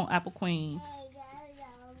sounds, Caramel Apple Queen.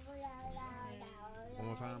 One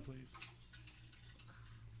more time, please.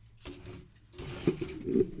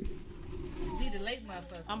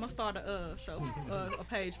 I'm gonna start a show, a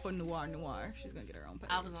page for Noir. She's gonna get her own page.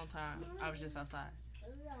 I was on time. I was just outside.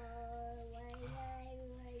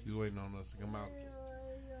 You waiting on us to come out?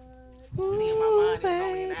 See, in my mind, it was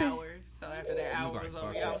only an hour. So after that hour like, was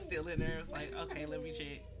over, I was still in there. It was like, okay, let me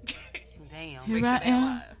check. Damn. Here I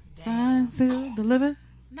am, signed, sealed, delivered.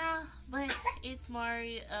 Nah, but it's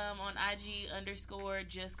Mari on IG _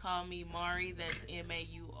 just call me Mari. That's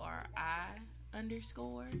MAURI_.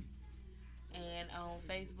 And on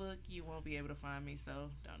Facebook, you won't be able to find me, so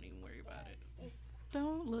don't even worry about it.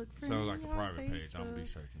 Don't look for Sounds me like a on private page. I'm Facebook. gonna be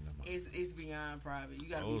searching them. It's beyond private. You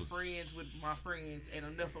gotta be friends with my friends and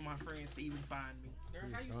enough of my friends to even find me. Girl,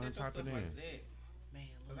 how you set your stuff like that? Man,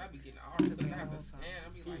 Cause I be getting articles. I have to scan. I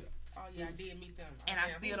be like, oh yeah, I did meet them. And I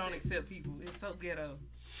still don't accept people. It's so ghetto.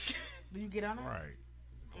 Do you get on it? Right.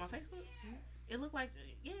 On my Facebook? It looked like,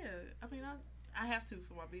 yeah. I mean, I have to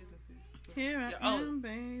for my businesses. Here I am,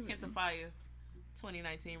 baby. Hint of Fire,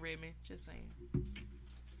 2019 Redmond. Just saying.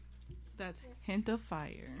 That's Hint of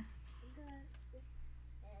Fire.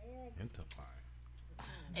 Hint of Fire.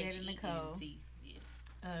 Jada Nicole.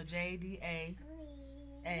 JDA.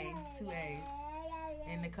 2 A's.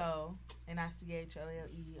 And Nicole.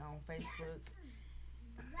 NICHOLE on Facebook.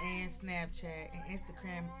 And Snapchat. And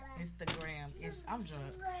Instagram. I'm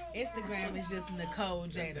drunk. Instagram is just Nicole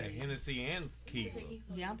That's that Jada. Hennessy and Kiva.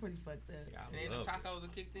 Yeah, I'm pretty fucked up. Yeah, And then the tacos are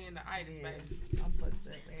kicked in, the itis, baby. I'm fucked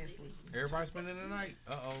up and sleepy. Everybody spending the night.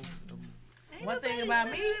 One thing about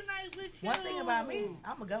me,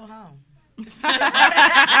 I'ma go home.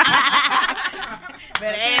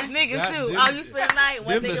 Better ask niggas too. Oh, you spend the night.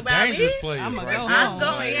 One thing about me, I'ma right go there. I'm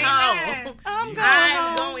going home. I'm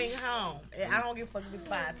going home. And I don't give a fuck if it's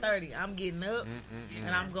 5:30. I'm getting up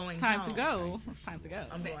and I'm going It's time home. to go. It's time to go.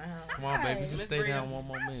 I'm going home. Come on, baby. Just stay down one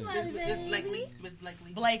more minute. Miss Blakely. Miss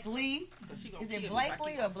Blakely. Blake Lee. She gonna Is kill it me if I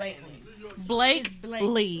Blakely keep or on saying Blakely? Blake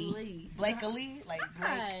Lee. Blakely, like Blake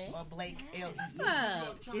Hi. or Blake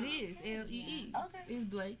L-E-E. It is L-E-E. Okay. It's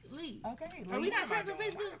Blake Lee. Okay. Are we not friends on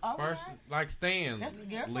Facebook? Oh, First, like Stan that's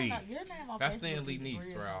your Lee. name on That's Facebook Stan Lee is niece,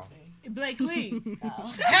 Maria Ralph. something. Blake Lee.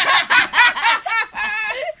 Oh.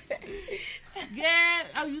 Yeah.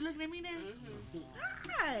 Oh, you looking at me now?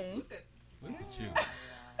 Hi. Look at you.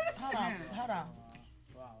 Hold on.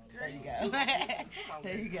 There you go.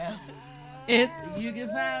 There you go. It's You can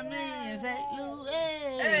find me in St. Louis.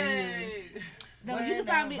 Hey. No, you can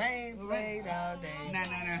find me. Rain all day.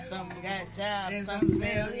 Nah. Some got jobs, And some some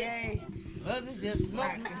sell, yay. Others just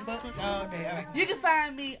smoking and fucking all day. All right. You can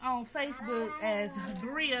find me on Facebook as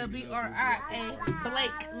Bria, BRIA,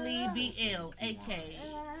 Blake Lee, BLAKLEE.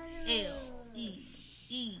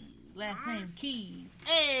 Last name Keys.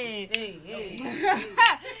 Hey.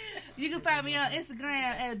 You can find me on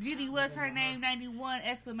Instagram at Beauty Was Her Name 91 !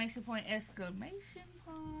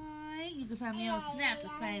 You can find me on Snap the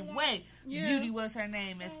same way. Yeah. Beauty Was Her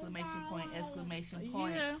Name ! ! Yeah.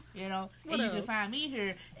 You know, What and you else? can find me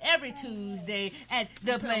here every Tuesday at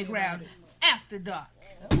DaPlayground AfterDark.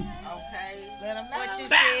 Okay. Let them know. What you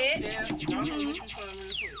said? Yeah, don't know what you said real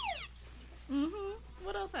quick. Mm-hmm.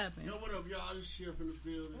 What else happened? Yo, what up, y'all? This Chef in the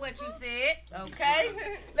building. What you said? Okay.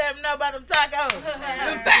 Let them know about them tacos.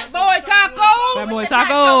 Fat boy tacos. Fat boy With the tacos.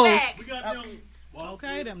 nacho backs. We got them.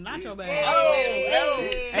 Okay, them nacho bags.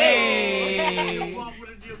 Hey. Hey. Walk with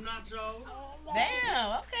a dip nacho.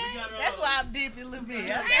 Damn, okay. We got, That's why I'm dipping a little bit.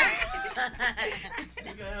 Okay.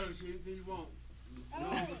 You can have this shit, anything you want.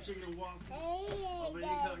 Chicken and waffle. Over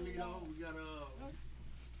incognito.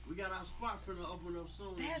 We got our spot finna open up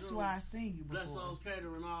soon. That's why I seen you Bless before. those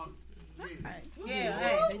catering all. Yeah,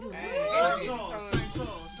 hey. St.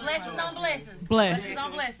 Charles. Blessings on blessings. Bless. Blessings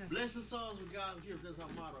on blessings. Blessing souls with God's gift. That's our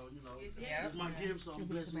motto, you know. Yeah. It's my gift, so I'm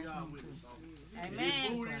blessing y'all with it. So. Amen. This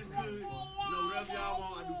food is good. You know, whatever y'all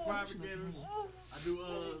want. I do private dinners. I do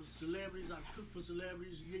celebrities. I cook for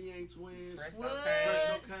celebrities. Yin Yang Twins.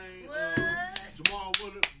 Fresco Kane. Jamal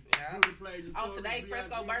Willard. Yeah. Beauty Play. Oh, today,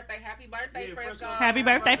 Fresco birthday. Happy birthday, Yeah, Fresco. Happy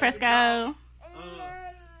birthday, Fresco.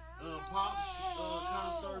 Pops,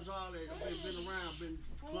 concerts, all that. I've been around. Been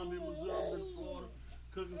Columbia, Missouri, been Florida.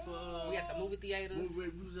 Cooking for We at the movie theaters. we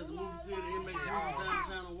was at the movie theater, inmates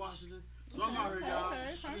downtown in Washington. So I'm out here, y'all. I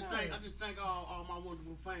just thank all my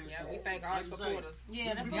wonderful fans. Yeah, we thank all the supporters.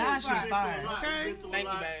 Yeah, that's Y'all shit fire. Okay. Thank you,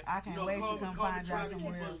 babe. I can't wait to come find y'all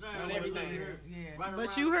somewhere else. And everything. Yeah.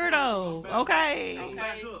 But you heard though. Okay.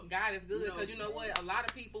 Okay, God is good because you know what? A lot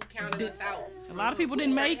of people counted us out. A lot of people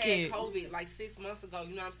didn't We make had it. COVID like 6 months ago.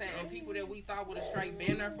 You know what I'm saying? And people that we thought would have straight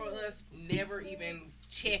been there for us never even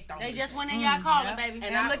checked on They us. just went in y'all calling, baby.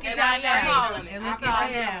 And I- look at and y'all I now. calling it. And I look called at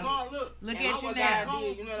you him. now. Look. Look And at what you God now.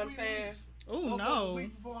 did, you know what I'm saying? Oh A no.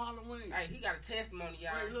 week before Halloween. Hey, he got a testimony,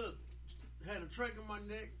 y'all. Hey, look. Had a trach in my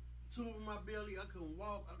neck, tube in my belly. I couldn't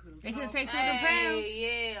walk. I couldn't They talk. could take some of them pounds.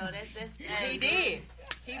 Hey, yeah, that's He did.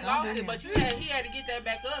 He lost it, but he had to get that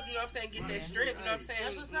back up. You know what I'm saying? Get that strip. You know what I'm saying?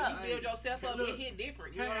 That's what's when up. you build yourself up, it hit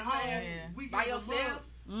different. You know what I'm saying? By yourself,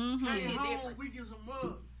 it hit different. We get some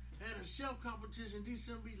mug. Had a chef competition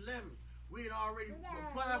December 11th. We had already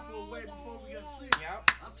applied for a way before we got sick.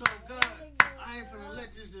 Yep. I told God, I ain't finna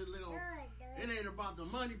let this just little. It ain't about the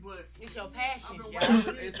money, but it's your passion.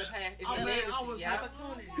 It's the passion. It's your legacy. I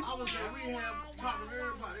was in rehab talking to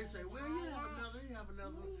everybody. They say, "Well, you have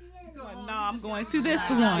another. No, I'm going to this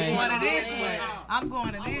one. I'm going to this one. I'm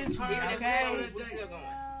going to this one. Okay. We're still going.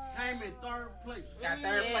 Came in third place. Got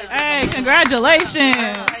third place. Hey, congratulations.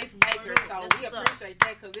 So we appreciate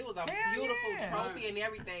that because it was a beautiful trophy and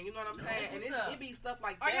everything. You know what I'm saying? And it be stuff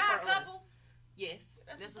like that. Are y'all a couple? Yes.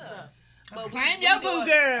 That's what's up. But claim your boo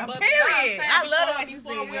girl. Period. I love what you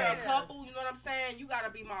before said. we're a couple, you know what I'm saying? You gotta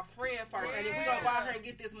be my friend first. And if we gonna go out here and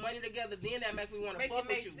get this money together, then that make me want to fuck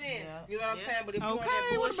with you. You know what I'm saying? But if you on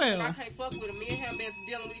that bullshit, and I can't fuck with him. Me and him been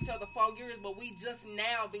dealing with each other 4 years, but we just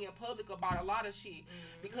now being public about a lot of shit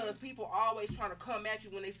because people always trying to come at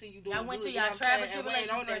you when they see you doing. I went good, to y'all travel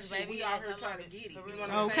tribulation on that stage, shit. baby. We out here trying to get it. You know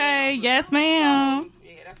what I'm Okay, saying? yes, ma'am.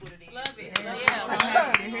 Yeah, that's what it is. Love it.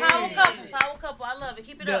 Yeah. Power couple. I love it.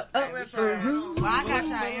 Keep it up. Well, I got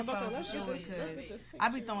y'all info for sure because I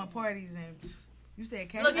be throwing parties and you said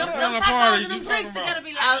cake. Look, them tacos and them drinks together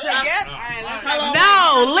be like.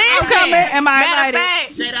 No, listen. Am I matter of invited?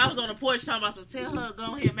 fact, Jada, I was on the porch talking about some. Tell her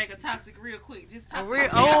go ahead and make a toxic real quick. Just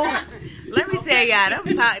toxic. let me tell y'all,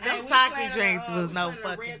 them toxic drinks was no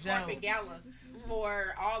fucking joke. Gala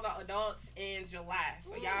for all the adults in July,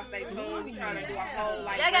 so y'all stay tuned. We trying to do a whole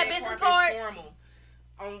like y'all got business cards.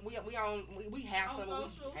 We have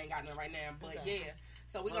some. We ain't got none right now, but yeah.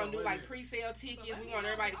 So we gonna do like pre-sale tickets. We want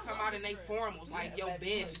everybody to come out in their formals, like your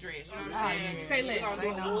best dress. You know what I'm saying? Say we gonna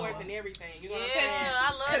do awards and everything. You know what I'm saying? Yeah,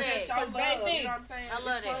 I love that. Show love. You know what I'm saying? I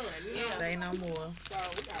love that. Yeah. Say no more. So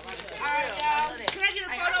we got like that. All right, y'all. Can I get a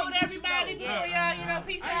photo with everybody before y'all,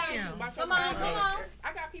 peace out? Come on.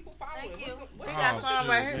 I got people following. Thank you. We got some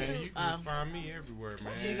right here too. You can find me everywhere,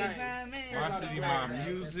 man. My City, My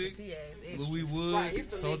Music, Louis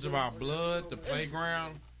Wood, Soldier My Blood, The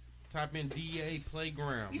Playground. Type in DA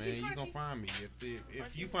Playground, man. You gonna find me.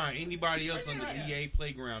 If you find anybody else on the DA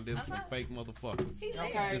Playground, them some fake motherfuckers.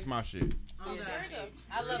 Okay. It's my shit. I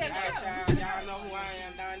love it. Y'all know who I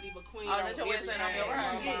am, Don Diva Queen. Oh, that's your website on your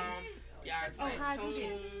right. Y'all stay tuned.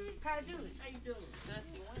 How I do it? How you doing?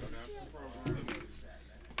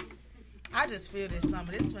 I just feel this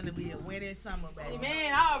summer. This finna be a winning summer, baby.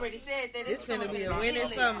 Man, I already said that. This finna be a winning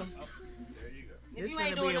summer. If you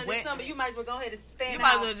ain't doing nothing this summer, you might as well go ahead and stand. You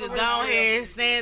might as well just go ahead and stand